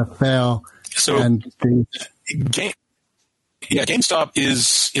thing's going to fail? So GameStop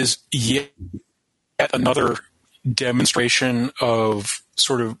is yet another demonstration of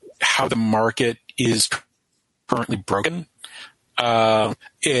sort of how the market is currently broken.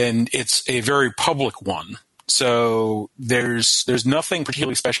 And it's a very public one. So there's nothing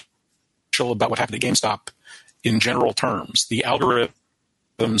particularly special about what happened at GameStop in general terms. The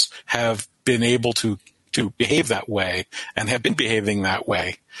algorithms have been able to behave that way and have been behaving that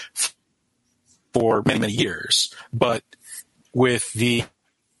way for many, many years. But with the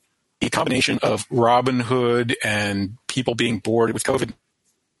combination of Robinhood and people being bored with COVID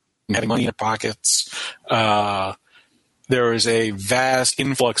and having money in their pockets, there is a vast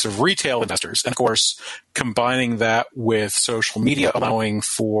influx of retail investors. And of course, combining that with social media allowing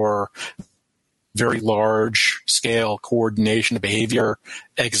for very large scale coordination of behavior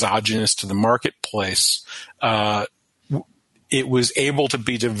exogenous to the marketplace, it was able to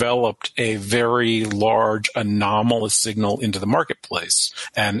be developed a very large anomalous signal into the marketplace.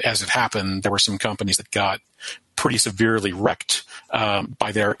 And as it happened, there were some companies that got pretty severely wrecked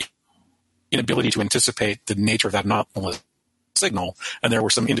by their inability to anticipate the nature of that anomalous signal. And there were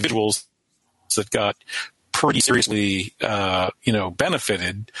some individuals that got pretty seriously,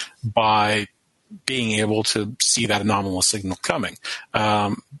 benefited by being able to see that anomalous signal coming.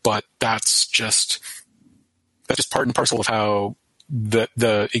 But that's just part and parcel of how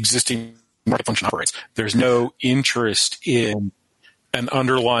the existing market function operates. There's no interest in an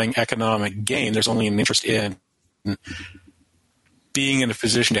underlying economic gain. There's only an interest in being in a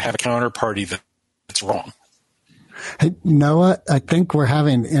position to have a counterparty that's wrong. Hey, Noah, I think we're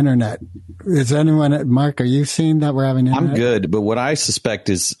having internet. Is anyone, Mark, are you seeing that we're having internet? I'm good, but what I suspect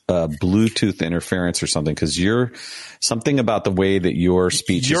is Bluetooth interference or something, because you're something about the way that your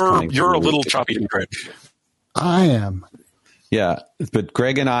speech is coming. You're a little choppy, Greg. I am. Yeah, but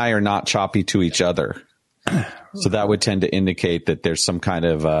Greg and I are not choppy to each other. So that would tend to indicate that there's some kind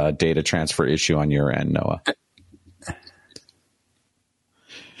of data transfer issue on your end, Noah.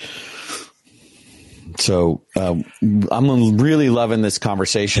 So I'm really loving this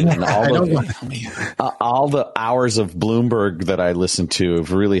conversation, and all the hours of Bloomberg that I listened to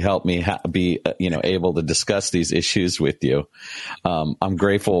have really helped me be able to discuss these issues with you. I'm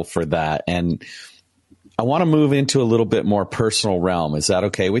grateful for that, and I want to move into a little bit more personal realm. Is that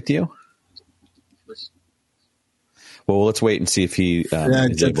okay with you? Well, let's wait and see if he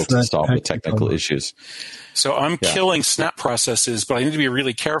is able to solve the technical issues. So I'm killing snap processes, but I need to be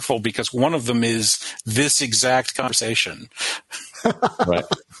really careful because one of them is this exact conversation. Right.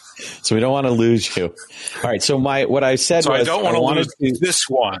 So we don't want to lose you. All right. So what I said was I don't want to lose this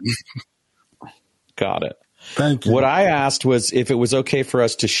one. Got it. Thank you. What I asked was if it was okay for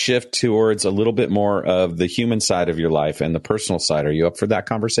us to shift towards a little bit more of the human side of your life and the personal side. Are you up for that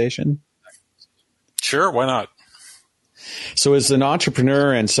conversation? Sure. Why not? So as an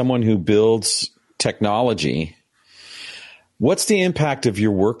entrepreneur and someone who builds technology, what's the impact of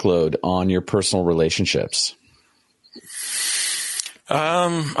your workload on your personal relationships?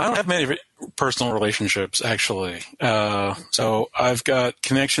 I don't have many personal relationships, actually. So I've got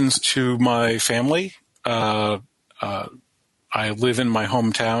connections to my family. I live in my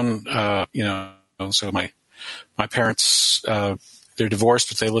hometown, so my parents, they're divorced,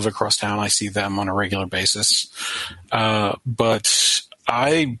 but they live across town. I see them on a regular basis. But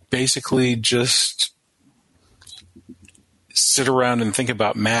I basically just sit around and think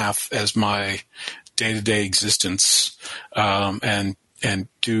about math as my day-to-day existence, and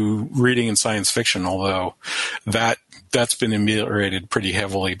do reading and science fiction, although that's been ameliorated pretty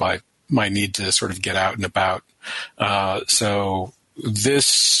heavily by my need to sort of get out and about. So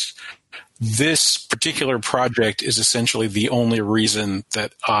this particular project is essentially the only reason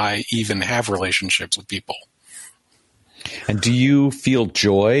that I even have relationships with people. And do you feel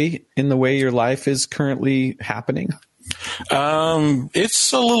joy in the way your life is currently happening?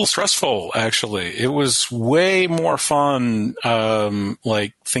 It's a little stressful, actually. It was way more fun,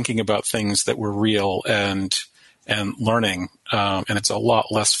 like thinking about things that were real and learning. And it's a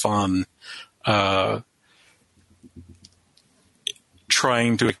lot less fun,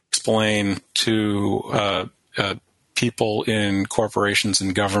 trying to explain to people in corporations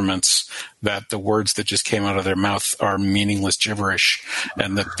and governments that the words that just came out of their mouth are meaningless gibberish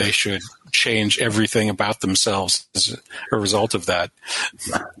and that they should change everything about themselves as a result of that.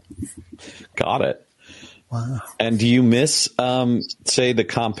 Got it. Wow. And do you miss, say, the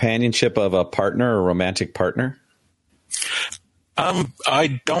companionship of a partner or romantic partner?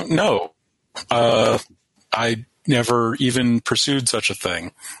 I don't know. I never even pursued such a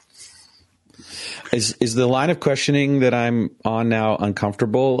thing. Is the line of questioning that I'm on now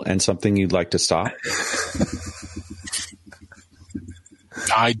uncomfortable and something you'd like to stop?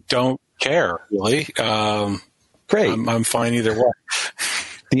 I don't care, really. Great. I'm fine either way.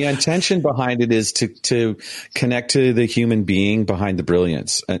 The intention behind it is to connect to the human being behind the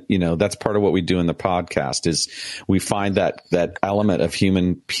brilliance. That's part of what we do in the podcast is we find that element of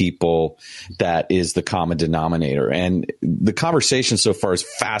human people that is the common denominator. And the conversation so far is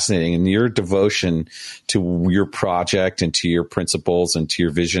fascinating, and your devotion to your project and to your principles and to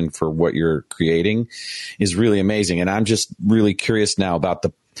your vision for what you're creating is really amazing. And I'm just really curious now about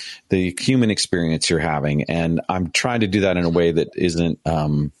the human experience you're having. And I'm trying to do that in a way that isn't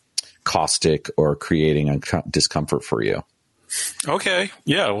caustic or creating discomfort for you. Okay.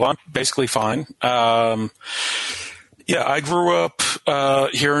 Yeah. Well, I'm basically fine. I grew up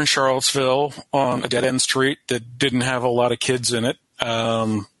here in Charlottesville on a dead-end street that didn't have a lot of kids in it.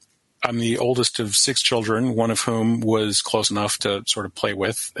 I'm the oldest of 6 children, one of whom was close enough to sort of play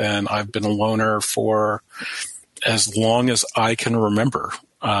with. And I've been a loner for as long as I can remember.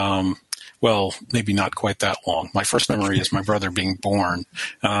 Well, maybe not quite that long. My first memory is my brother being born.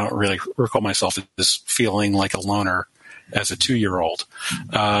 I don't really recall myself as feeling like a loner as a 2-year-old.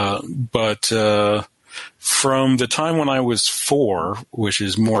 But from the time when I was 4, which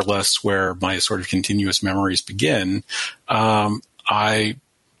is more or less where my sort of continuous memories begin, I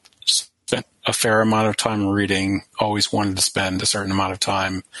spent a fair amount of time reading, always wanted to spend a certain amount of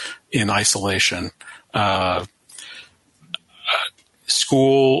time in isolation.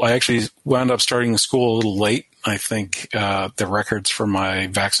 School, I actually wound up starting school a little late. I think the records for my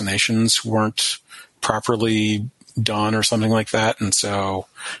vaccinations weren't properly done or something like that. And so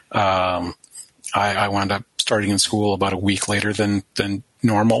I wound up starting in school about a week later than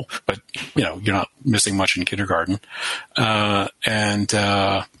normal, but you're not missing much in kindergarten. And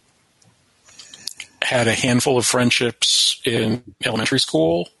had a handful of friendships in elementary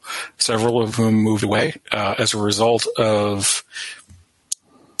school, several of whom moved away as a result of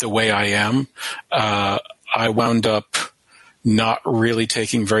the way I am. I wound up not really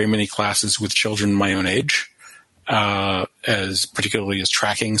taking very many classes with children my own age, particularly as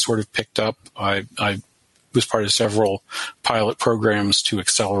tracking sort of picked up. I was part of several pilot programs to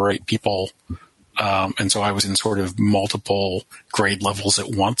accelerate people, and so I was in sort of multiple grade levels at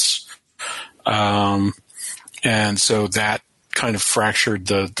once. And so that kind of fractured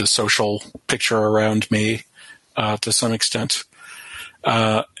the social picture around me to some extent.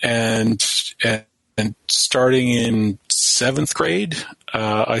 And starting in 7th grade,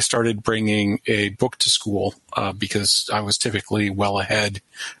 I started bringing a book to school because I was typically well ahead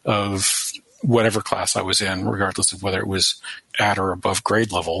of whatever class I was in, regardless of whether it was at or above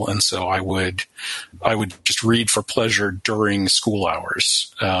grade level. And so I would just read for pleasure during school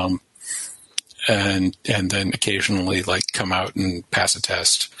hours. And then occasionally like come out and pass a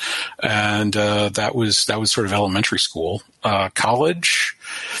test. And that was sort of elementary school. College,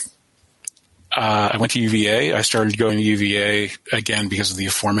 I went to UVA. I started going to UVA again because of the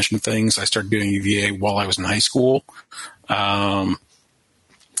aforementioned things. I started doing UVA while I was in high school as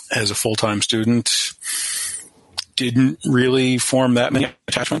a full-time student. Didn't really form that many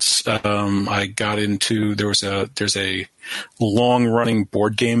attachments. I got into there's a long-running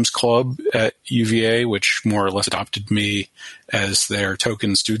board games club at UVA, which more or less adopted me as their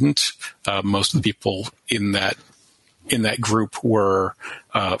token student. Most of the people in that group were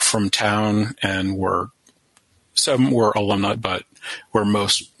from town and some were alumni, but were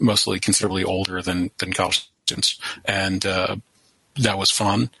mostly considerably older than college students, and that was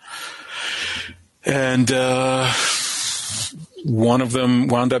fun. And one of them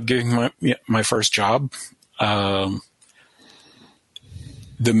wound up giving my first job. The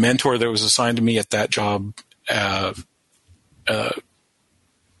mentor that was assigned to me at that job, I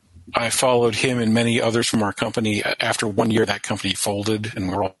followed him and many others from our company. After 1 year, that company folded and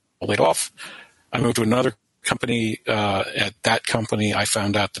we were all laid off. I moved to another company. At that company, I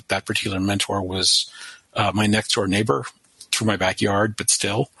found out that particular mentor was my next door neighbor through my backyard, but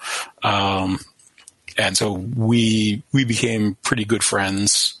still. And so we became pretty good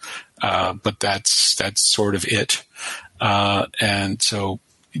friends, but that's sort of it. And so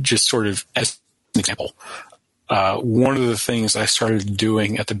just sort of as an example, one of the things I started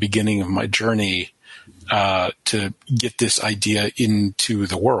doing at the beginning of my journey to get this idea into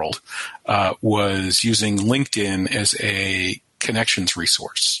the world was using LinkedIn as a connections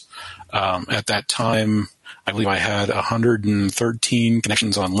resource. At that time, I believe I had 113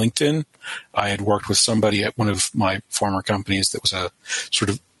 connections on LinkedIn. I had worked with somebody at one of my former companies that was a sort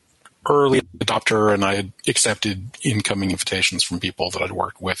of early adopter, and I had accepted incoming invitations from people that I'd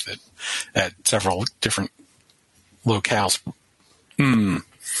worked with at several different locales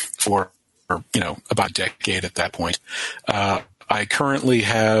for about a decade at that point. I currently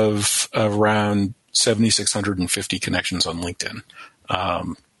have around 7,650 connections on LinkedIn.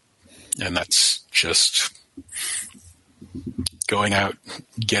 And that's just going out,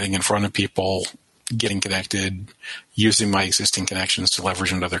 getting in front of people, getting connected, using my existing connections to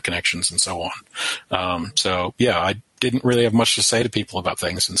leverage into other connections, and so on. So, yeah, I didn't really have much to say to people about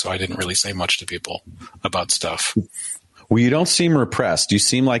things, and so I didn't really say much to people about stuff. Well, you don't seem repressed. You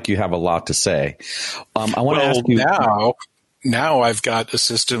seem like you have a lot to say. I want to ask you now I've got a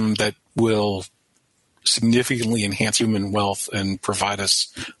system that will significantly enhance human wealth and provide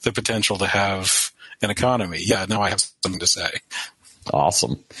us the potential to have an economy. Yeah, now I have something to say.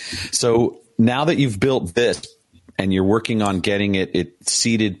 Awesome. So now that you've built this and you're working on getting it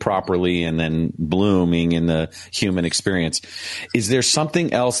seeded properly and then blooming in the human experience, is there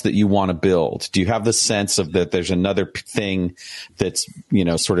something else that you want to build? Do you have the sense of that there's another thing that's,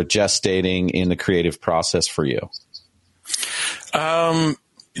 sort of gestating in the creative process for you?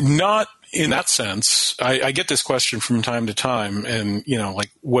 Not in that sense. I get this question from time to time, and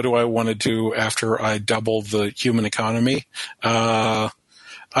what do I want to do after I double the human economy? I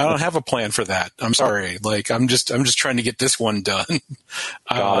don't have a plan for that. I'm sorry. I'm just trying to get this one done.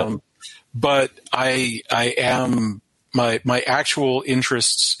 But I am my actual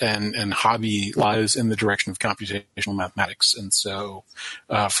interests and hobby lies in the direction of computational mathematics, and so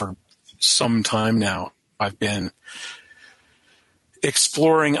for some time now I've been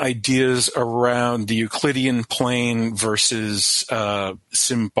exploring ideas around the Euclidean plane versus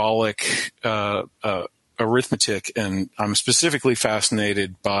symbolic arithmetic, and I'm specifically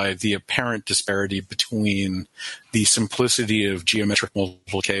fascinated by the apparent disparity between the simplicity of geometric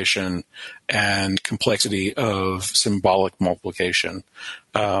multiplication and complexity of symbolic multiplication.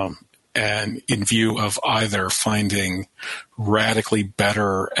 And in view of either finding radically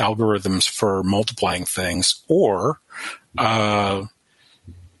better algorithms for multiplying things or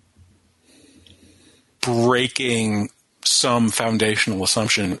breaking some foundational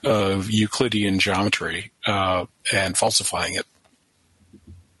assumption of Euclidean geometry and falsifying it.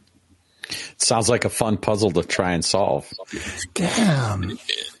 Sounds like a fun puzzle to try and solve. Damn.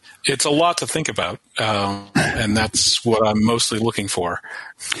 It's a lot to think about, and that's what I'm mostly looking for.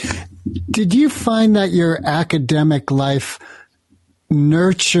 Did you find that your academic life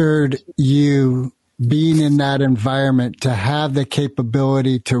nurtured you being in that environment to have the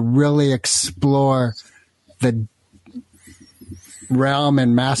capability to really explore the realm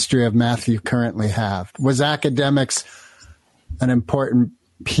and mastery of math you currently have? Was academics an important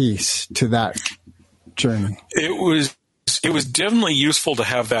piece to that journey? It was definitely useful to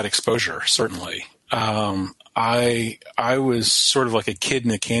have that exposure, certainly. I was sort of like a kid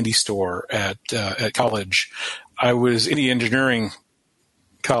in a candy store at college. I was in the engineering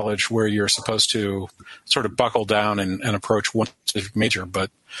college where you're supposed to sort of buckle down and approach one specific major,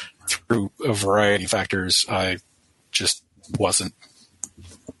 but through a variety of factors, I just wasn't.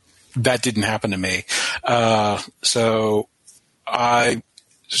 That didn't happen to me. So I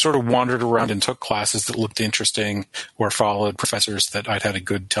sort of wandered around and took classes that looked interesting or followed professors that I'd had a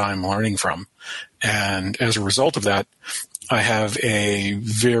good time learning from. And as a result of that, I have a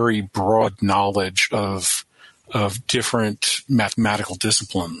very broad knowledge of different mathematical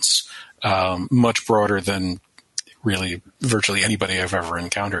disciplines, much broader than really virtually anybody I've ever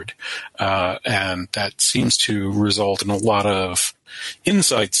encountered. And that seems to result in a lot of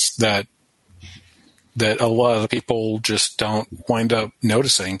insights that a lot of people just don't wind up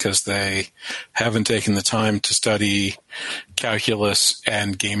noticing because they haven't taken the time to study calculus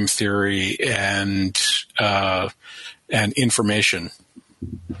and game theory and information.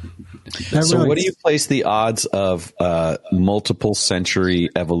 So what do you place the odds of multiple century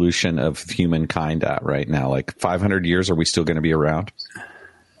evolution of humankind at right now? Like 500 years, are we still going to be around?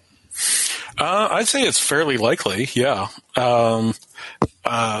 I'd say it's fairly likely, yeah.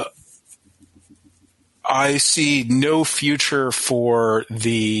 I see no future for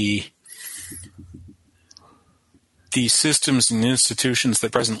the systems and institutions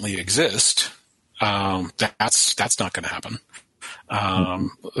that presently exist. That's not going to happen.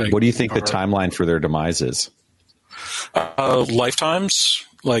 What do you think the timeline for their demise is? Lifetimes,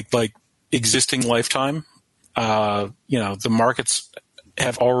 like existing lifetime. The markets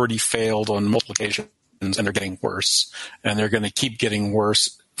have already failed on multiplication, and they're getting worse, and they're going to keep getting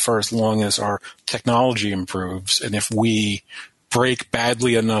worse for as long as our technology improves. And if we break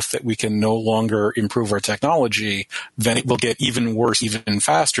badly enough that we can no longer improve our technology, then it will get even worse, even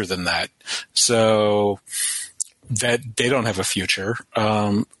faster than that. So that they don't have a future.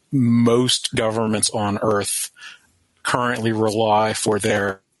 Most governments on Earth currently rely for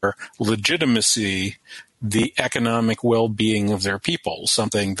their legitimacy, the economic well-being of their people,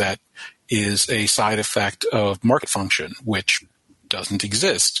 something that is a side effect of market function, which doesn't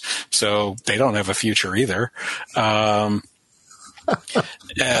exist. So they don't have a future either. And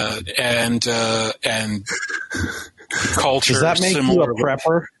culture. Does that make you a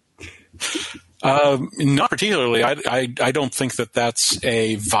prepper? Not particularly. I don't think that that's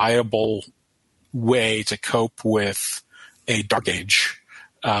a viable way to cope with a dark age.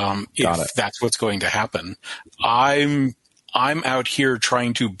 If that's what's going to happen. I'm out here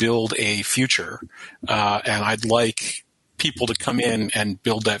trying to build a future, and I'd like people to come in and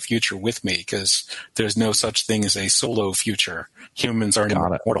build that future with me, because there's no such thing as a solo future. Humans aren't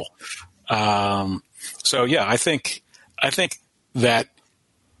immortal. So yeah, I think that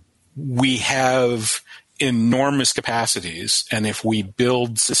we have enormous capacities, and if we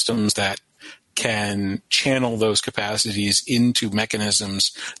build systems that can channel those capacities into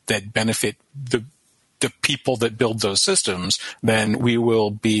mechanisms that benefit the people that build those systems, then we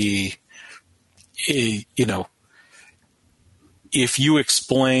will be, if you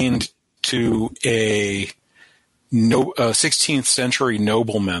explained to a 16th century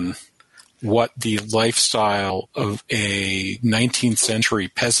nobleman what the lifestyle of a 19th century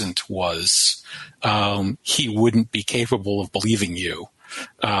peasant was, he wouldn't be capable of believing you.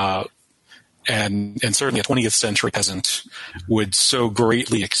 And certainly a 20th century peasant would so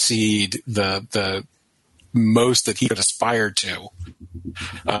greatly exceed the most that he could aspire to.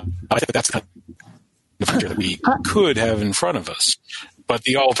 I think that's kind of the future that we could have in front of us. But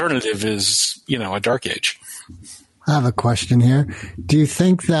the alternative is, a dark age. I have a question here. Do you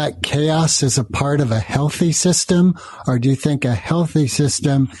think that chaos is a part of a healthy system, or do you think a healthy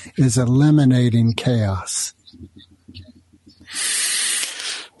system is eliminating chaos?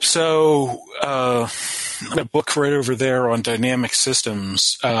 So, I have a book right over there on dynamic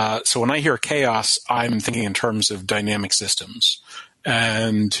systems. So when I hear chaos, I'm thinking in terms of dynamic systems.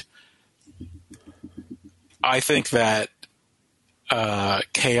 And I think that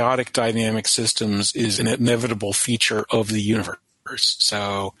chaotic dynamic systems is an inevitable feature of the universe.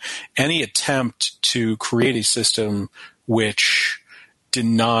 So any attempt to create a system which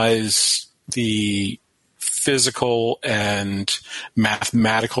denies the physical and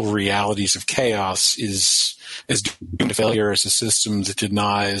mathematical realities of chaos is doomed to failure as a system that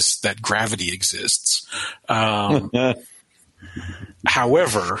denies that gravity exists.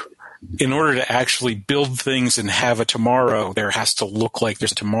 However, in order to actually build things and have a tomorrow, there has to look like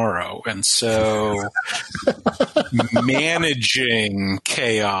there's a tomorrow. And so managing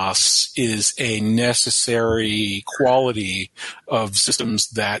chaos is a necessary quality of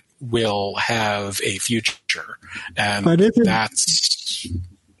systems that will have a future. And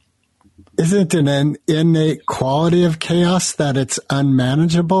isn't it an innate quality of chaos that it's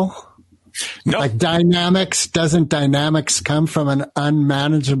unmanageable? No. Like doesn't dynamics come from an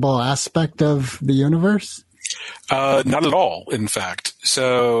unmanageable aspect of the universe? Not at all, in fact.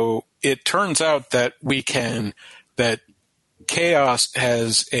 So it turns out that that chaos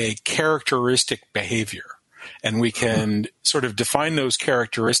has a characteristic behavior, and we can sort of define those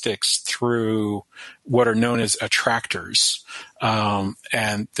characteristics through what are known as attractors.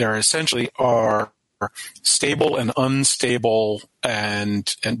 And there essentially are stable and unstable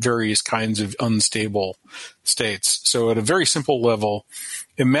and various kinds of unstable states. So at a very simple level,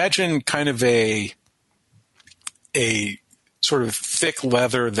 imagine kind of a sort of thick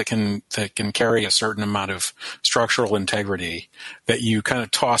leather that can carry a certain amount of structural integrity that you kind of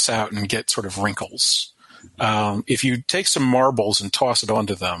toss out and get sort of wrinkles. If you take some marbles and toss it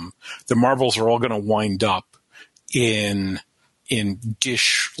onto them, the marbles are all going to wind up in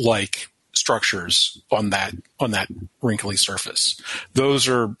dish-like structures on that wrinkly surface. Those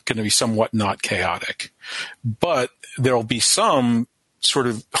are going to be somewhat not chaotic, but there'll be some sort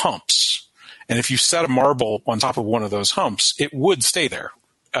of humps. And if you set a marble on top of one of those humps, it would stay there.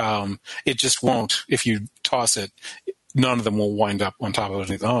 It just won't. If you toss it, none of them will wind up on top of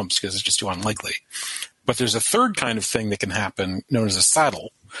any of the humps because it's just too unlikely. But there's a third kind of thing that can happen known as a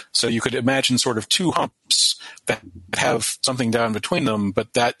saddle. So you could imagine sort of two humps that have something down between them,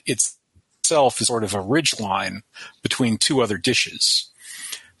 but that itself is sort of a ridge line between two other dishes.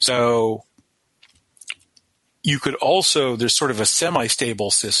 So you could also, there's sort of a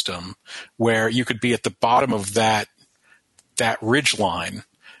semi-stable system where you could be at the bottom of that ridge line,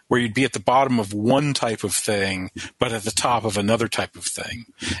 where you'd be at the bottom of one type of thing, but at the top of another type of thing.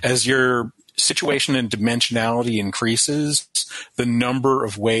 As your situation and dimensionality increases, the number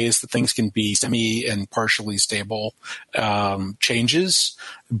of ways that things can be semi and partially stable changes.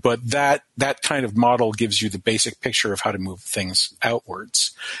 But that kind of model gives you the basic picture of how to move things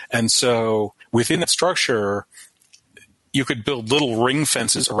outwards. And so within that structure, you could build little ring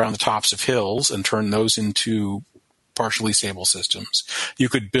fences around the tops of hills and turn those into partially stable systems. You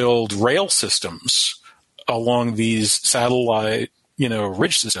could build rail systems along these satellite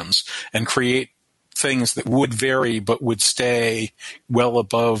ridge systems and create things that would vary but would stay well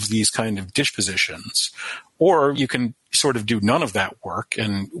above these kind of dish positions. Or you can sort of do none of that work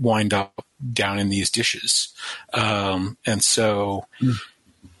and wind up down in these dishes. And so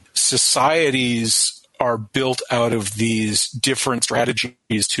societies are built out of these different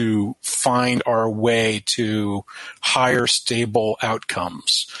strategies to find our way to higher stable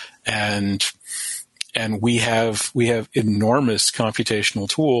outcomes. And we have enormous computational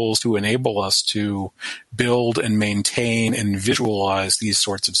tools to enable us to build and maintain and visualize these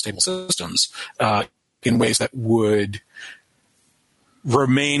sorts of stable systems in ways that would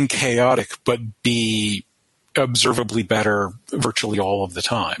remain chaotic but be observably better virtually all of the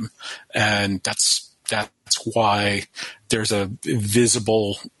time. And that's why there's a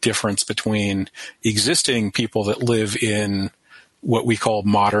visible difference between existing people that live in what we call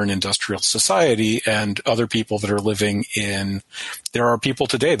modern industrial society and other people that are living in, there are people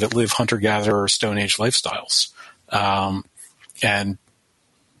today that live hunter-gatherer Stone Age lifestyles. And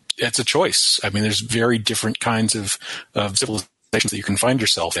it's a choice. I mean, there's very different kinds of civilizations that you can find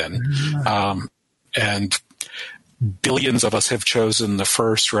yourself in. And billions of us have chosen the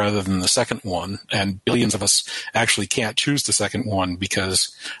first rather than the second one. And billions of us actually can't choose the second one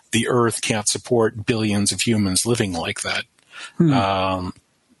because the earth can't support billions of humans living like that.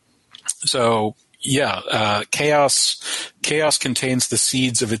 Chaos contains the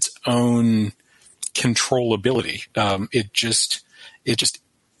seeds of its own controllability. It just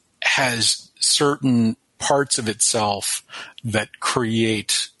has certain parts of itself that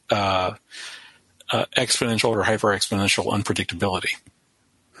create exponential or hyper-exponential unpredictability.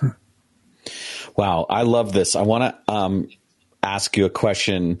 Wow, I love this. I want to ask you a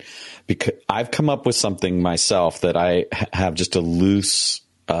question because I've come up with something myself that I have just a loose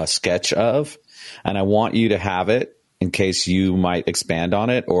sketch of, and I want you to have it in case you might expand on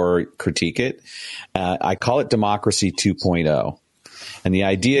it or critique it. I call it Democracy 2.0. And the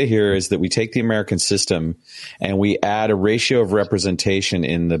idea here is that we take the American system and we add a ratio of representation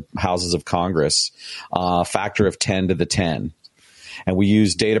in the houses of Congress, a factor of 10 to the 10. And we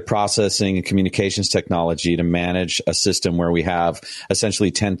use data processing and communications technology to manage a system where we have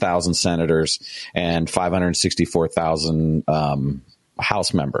essentially 10,000 senators and 564,000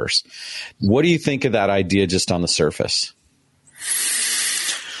 House members. What do you think of that idea just on the surface?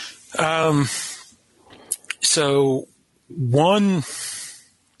 So one,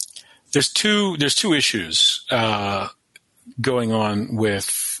 there's two issues going on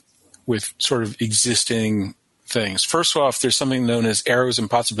with sort of existing things. First off, there's something known as Arrow's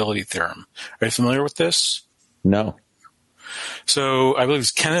impossibility theorem. Are you familiar with this? No. So I believe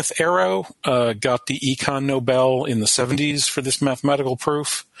it's Kenneth Arrow got the Econ Nobel in the 70s for this mathematical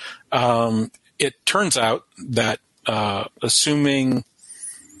proof. It turns out that assuming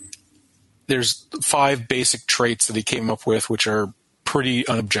there's 5 basic traits that he came up with, which are pretty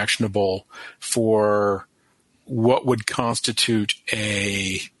unobjectionable for what would constitute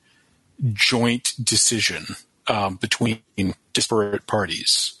a joint decision between disparate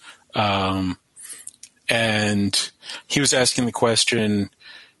parties. And he was asking the question,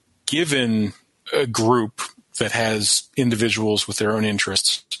 given a group that has individuals with their own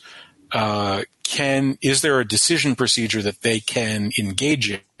interests, is there a decision procedure that they can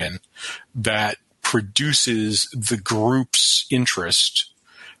engage in that produces the group's interest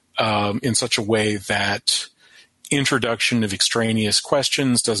in such a way that introduction of extraneous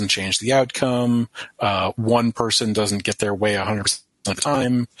questions doesn't change the outcome, one person doesn't get their way 100% of the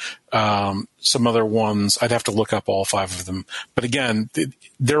time, some other ones, I'd have to look up all 5 of them. But again,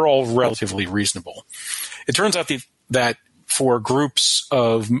 they're all relatively reasonable. It turns out that for groups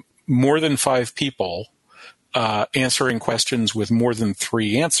of more than 5 people answering questions with more than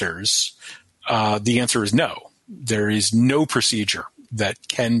 3 answers, the answer is no. There is no procedure that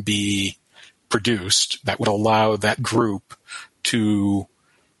can be produced that would allow that group to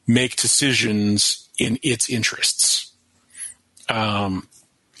make decisions in its interests.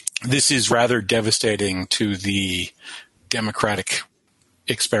 This is rather devastating to the democratic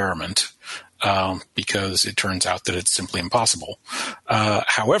experiment because it turns out that it's simply impossible.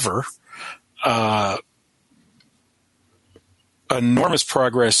 However, enormous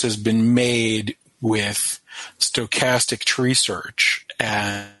progress has been made with stochastic tree search,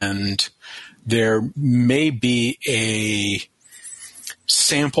 and there may be a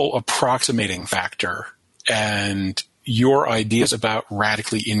sample approximating factor, and your ideas about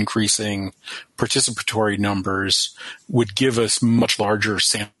radically increasing participatory numbers would give us much larger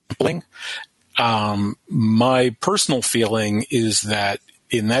sampling. My personal feeling is that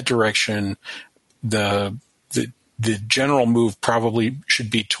in that direction, the general move probably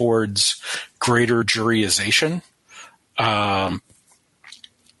should be towards greater juryization,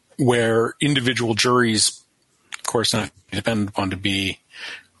 where individual juries, of course, not dependent upon to be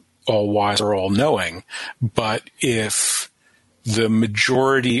all wise or all knowing, but if the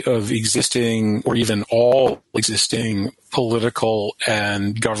majority of existing or even all existing political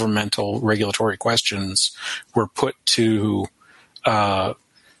and governmental regulatory questions were put to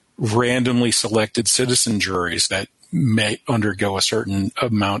randomly selected citizen juries that may undergo a certain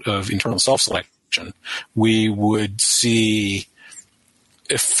amount of internal self-selection, we would see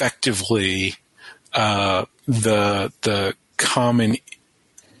effectively the common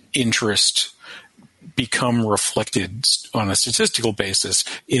interest become reflected on a statistical basis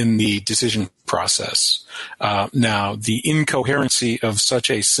in the decision process. Now, the incoherency of such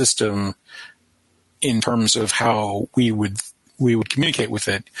a system in terms of how we would communicate with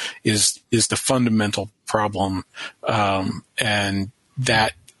it is the fundamental problem, and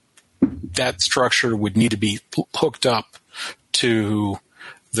that structure would need to be hooked up to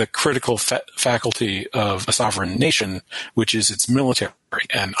the critical faculty of a sovereign nation, which is its military.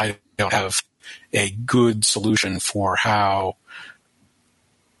 And I don't have a good solution for how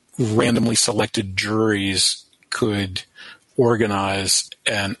randomly selected juries could organize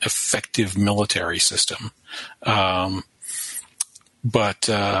an effective military system. But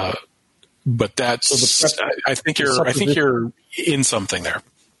that's I think you're in something there.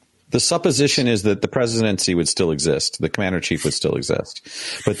 The supposition is that the presidency would still exist, the commander-in-chief would still exist,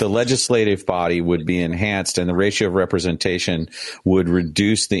 but the legislative body would be enhanced, and the ratio of representation would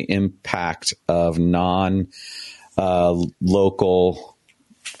reduce the impact of non-local.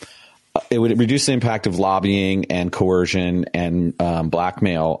 It would reduce the impact of lobbying and coercion and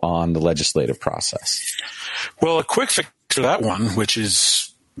blackmail on the legislative process. Well, a quick fix for that one, which is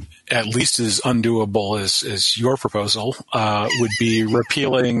at least as undoable as your proposal, would be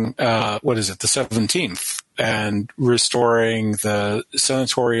repealing, the 17th, and restoring the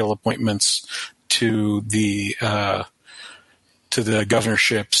senatorial appointments to the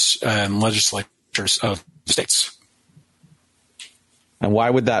governorships and legislatures of states. And why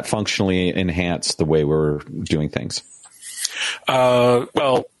would that functionally enhance the way we're doing things?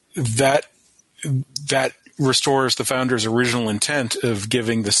 Well, that restores the founders' original intent of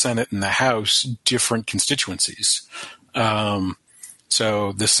giving the Senate and the House different constituencies.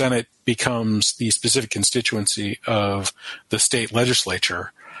 So the Senate becomes the specific constituency of the state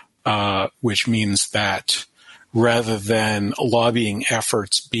legislature, which means that rather than lobbying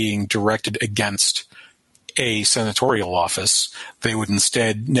efforts being directed against a senatorial office, they would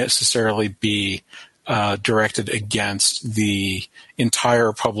instead necessarily be directed against the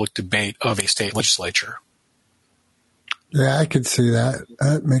entire public debate of a state legislature. Yeah, I could see that.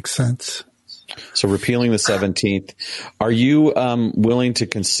 That makes sense. So repealing the 17th, are you willing to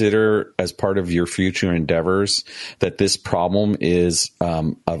consider as part of your future endeavors that this problem is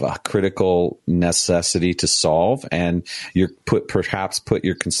of a critical necessity to solve, and perhaps put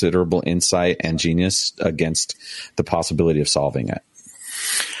your considerable insight and genius against the possibility of solving it?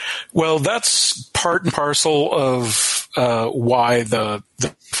 Well, that's part and parcel of why the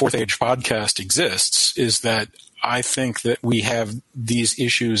Fourth Age podcast exists, is that I think that we have these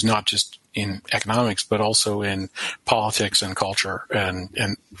issues not just in economics, but also in politics and culture and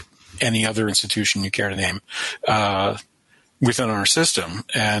any other institution you care to name within our system.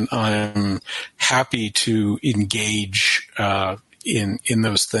 And I'm happy to engage in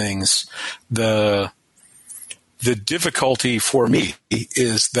those things. The difficulty for me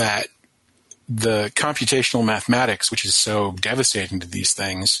is that the computational mathematics, which is so devastating to these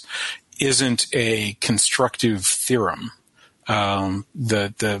things, isn't a constructive theorem.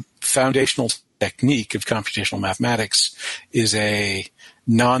 The foundational technique of computational mathematics is a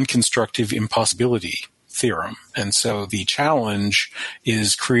non-constructive impossibility theorem. And so the challenge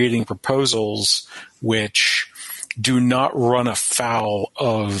is creating proposals which do not run afoul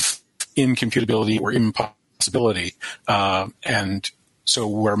of incomputability or impossibility. And so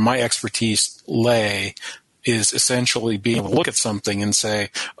where my expertise lay is essentially being able to look at something and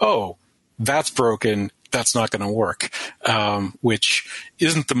say, oh, that's broken, that's not going to work, which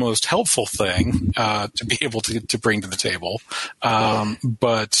isn't the most helpful thing to be able to bring to the table,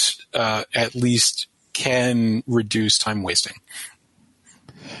 but at least can reduce time wasting.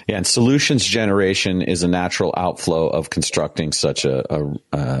 Yeah, and solutions generation is a natural outflow of constructing such a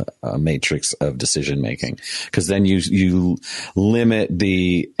matrix of decision making, because then you limit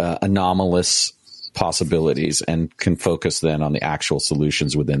the anomalous possibilities and can focus then on the actual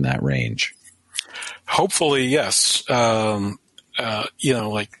solutions within that range. Hopefully, yes. My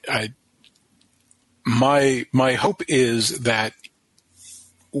hope is that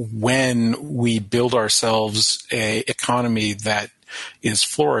when we build ourselves a economy that is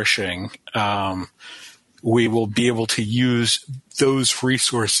flourishing, we will be able to use those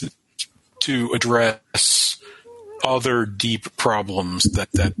resources to address other deep problems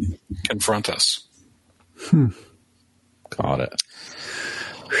that confront us. Got it.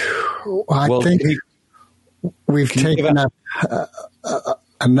 I think we've taken up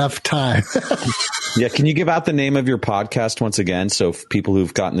enough time. Yeah, can you give out the name of your podcast once again, so if people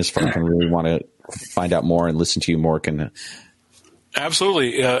who've gotten this far and really want to find out more and listen to you more can?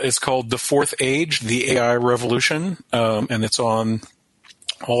 Absolutely. It's called The Fourth Age, the AI Revolution, and it's on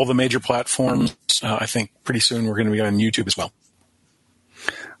all the major platforms. I think pretty soon we're going to be on YouTube as well.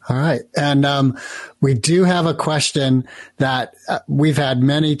 All right. And we do have a question that we've had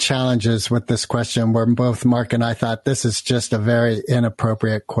many challenges with this question, where both Mark and I thought this is just a very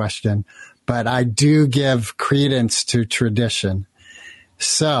inappropriate question. But I do give credence to tradition.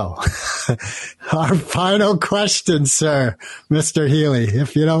 So our final question, sir, Mr. Healy,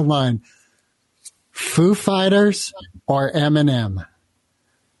 if you don't mind. Foo Fighters or Eminem?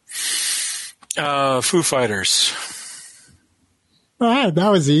 Foo Fighters. All right, that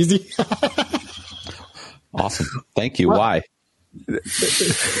was easy. Awesome. Thank you. Why?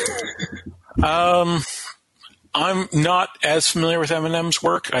 I'm not as familiar with Eminem's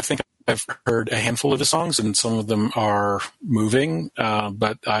work. I think I've heard a handful of his songs, and some of them are moving.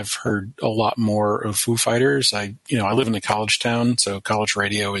 But I've heard a lot more of Foo Fighters. I live in a college town, so college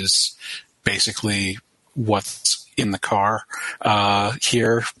radio is basically what's in the car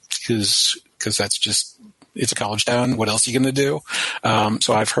here, because that's just, it's a college town. What else are you going to do?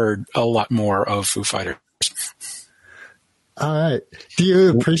 So I've heard a lot more of Foo Fighters. All right. Do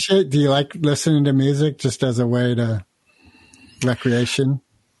you like listening to music just as a way to recreation?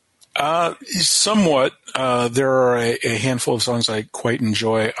 Somewhat. There are a handful of songs I quite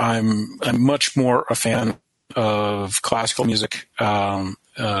enjoy. I'm much more a fan of classical music.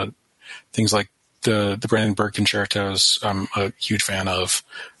 Things like the Brandenburg concertos, I'm a huge fan of,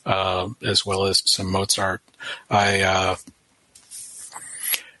 as well as some Mozart.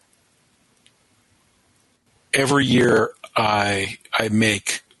 Every year I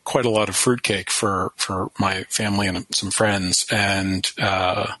make quite a lot of fruitcake for my family and some friends. And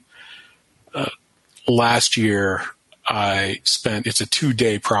last year it's a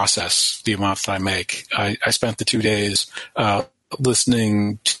 2-day process, the amount that I make. I spent the 2 days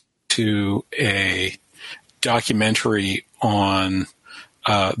listening to a documentary on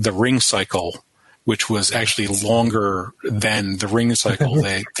the ring cycle, which was actually longer than the ring cycle.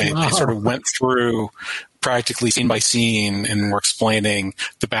 They sort of went through practically scene by scene and were explaining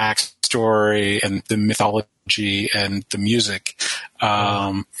the backstory and the mythology and the music.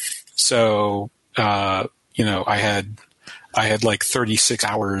 I had like 36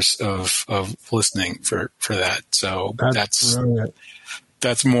 hours of listening for that. So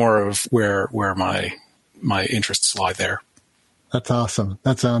that's more of where my interests lie there. That's awesome.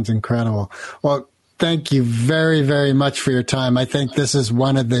 That sounds incredible. Well, thank you very, very much for your time. I think this is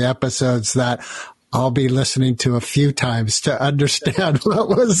one of the episodes that I'll be listening to a few times to understand what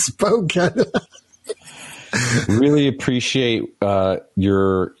was spoken. Really appreciate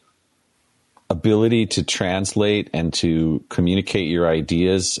your ability to translate and to communicate your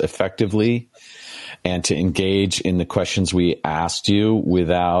ideas effectively and to engage in the questions we asked you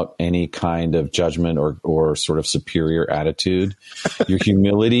without any kind of judgment or sort of superior attitude. Your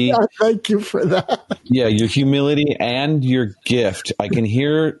humility. Yeah, thank you for that. Yeah, your humility and your gift. I can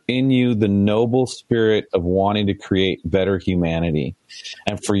hear in you the noble spirit of wanting to create better humanity.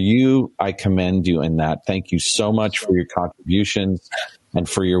 And for you, I commend you in that. Thank you so much for your contributions and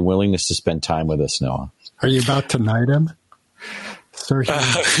for your willingness to spend time with us, Noah. Are you about to knight him? Well,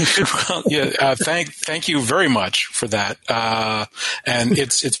 yeah. Thank you very much for that. And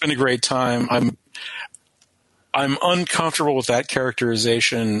it's been a great time. I'm uncomfortable with that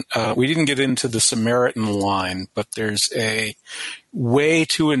characterization. We didn't get into the Samaritan line, but there's a way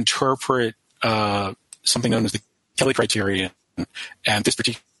to interpret something known as the Healy criterion and this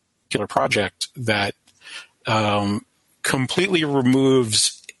particular project that completely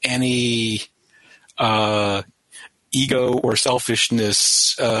removes any ego or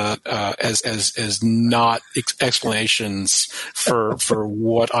selfishness as not explanations for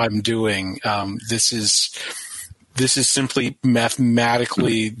what I'm doing. This is simply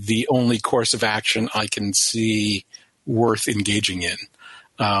mathematically the only course of action I can see worth engaging in,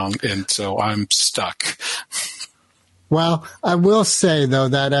 and so I'm stuck. Well, I will say, though,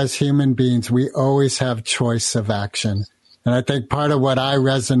 that as human beings, we always have choice of action. And I think part of what I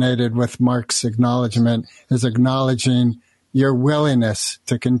resonated with Mark's acknowledgement is acknowledging your willingness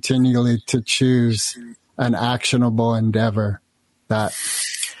to continually to choose an actionable endeavor that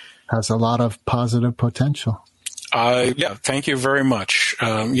has a lot of positive potential. Thank you very much.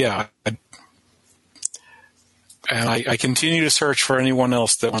 And I continue to search for anyone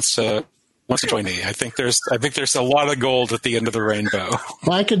else that wants to join me. I think there's a lot of gold at the end of the rainbow.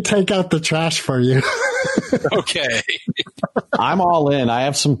 Well, I can take out the trash for you. Okay. I'm all in. I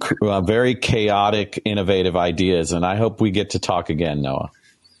have some very chaotic, innovative ideas, and I hope we get to talk again, Noah.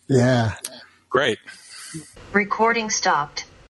 Yeah. Great. Recording stopped.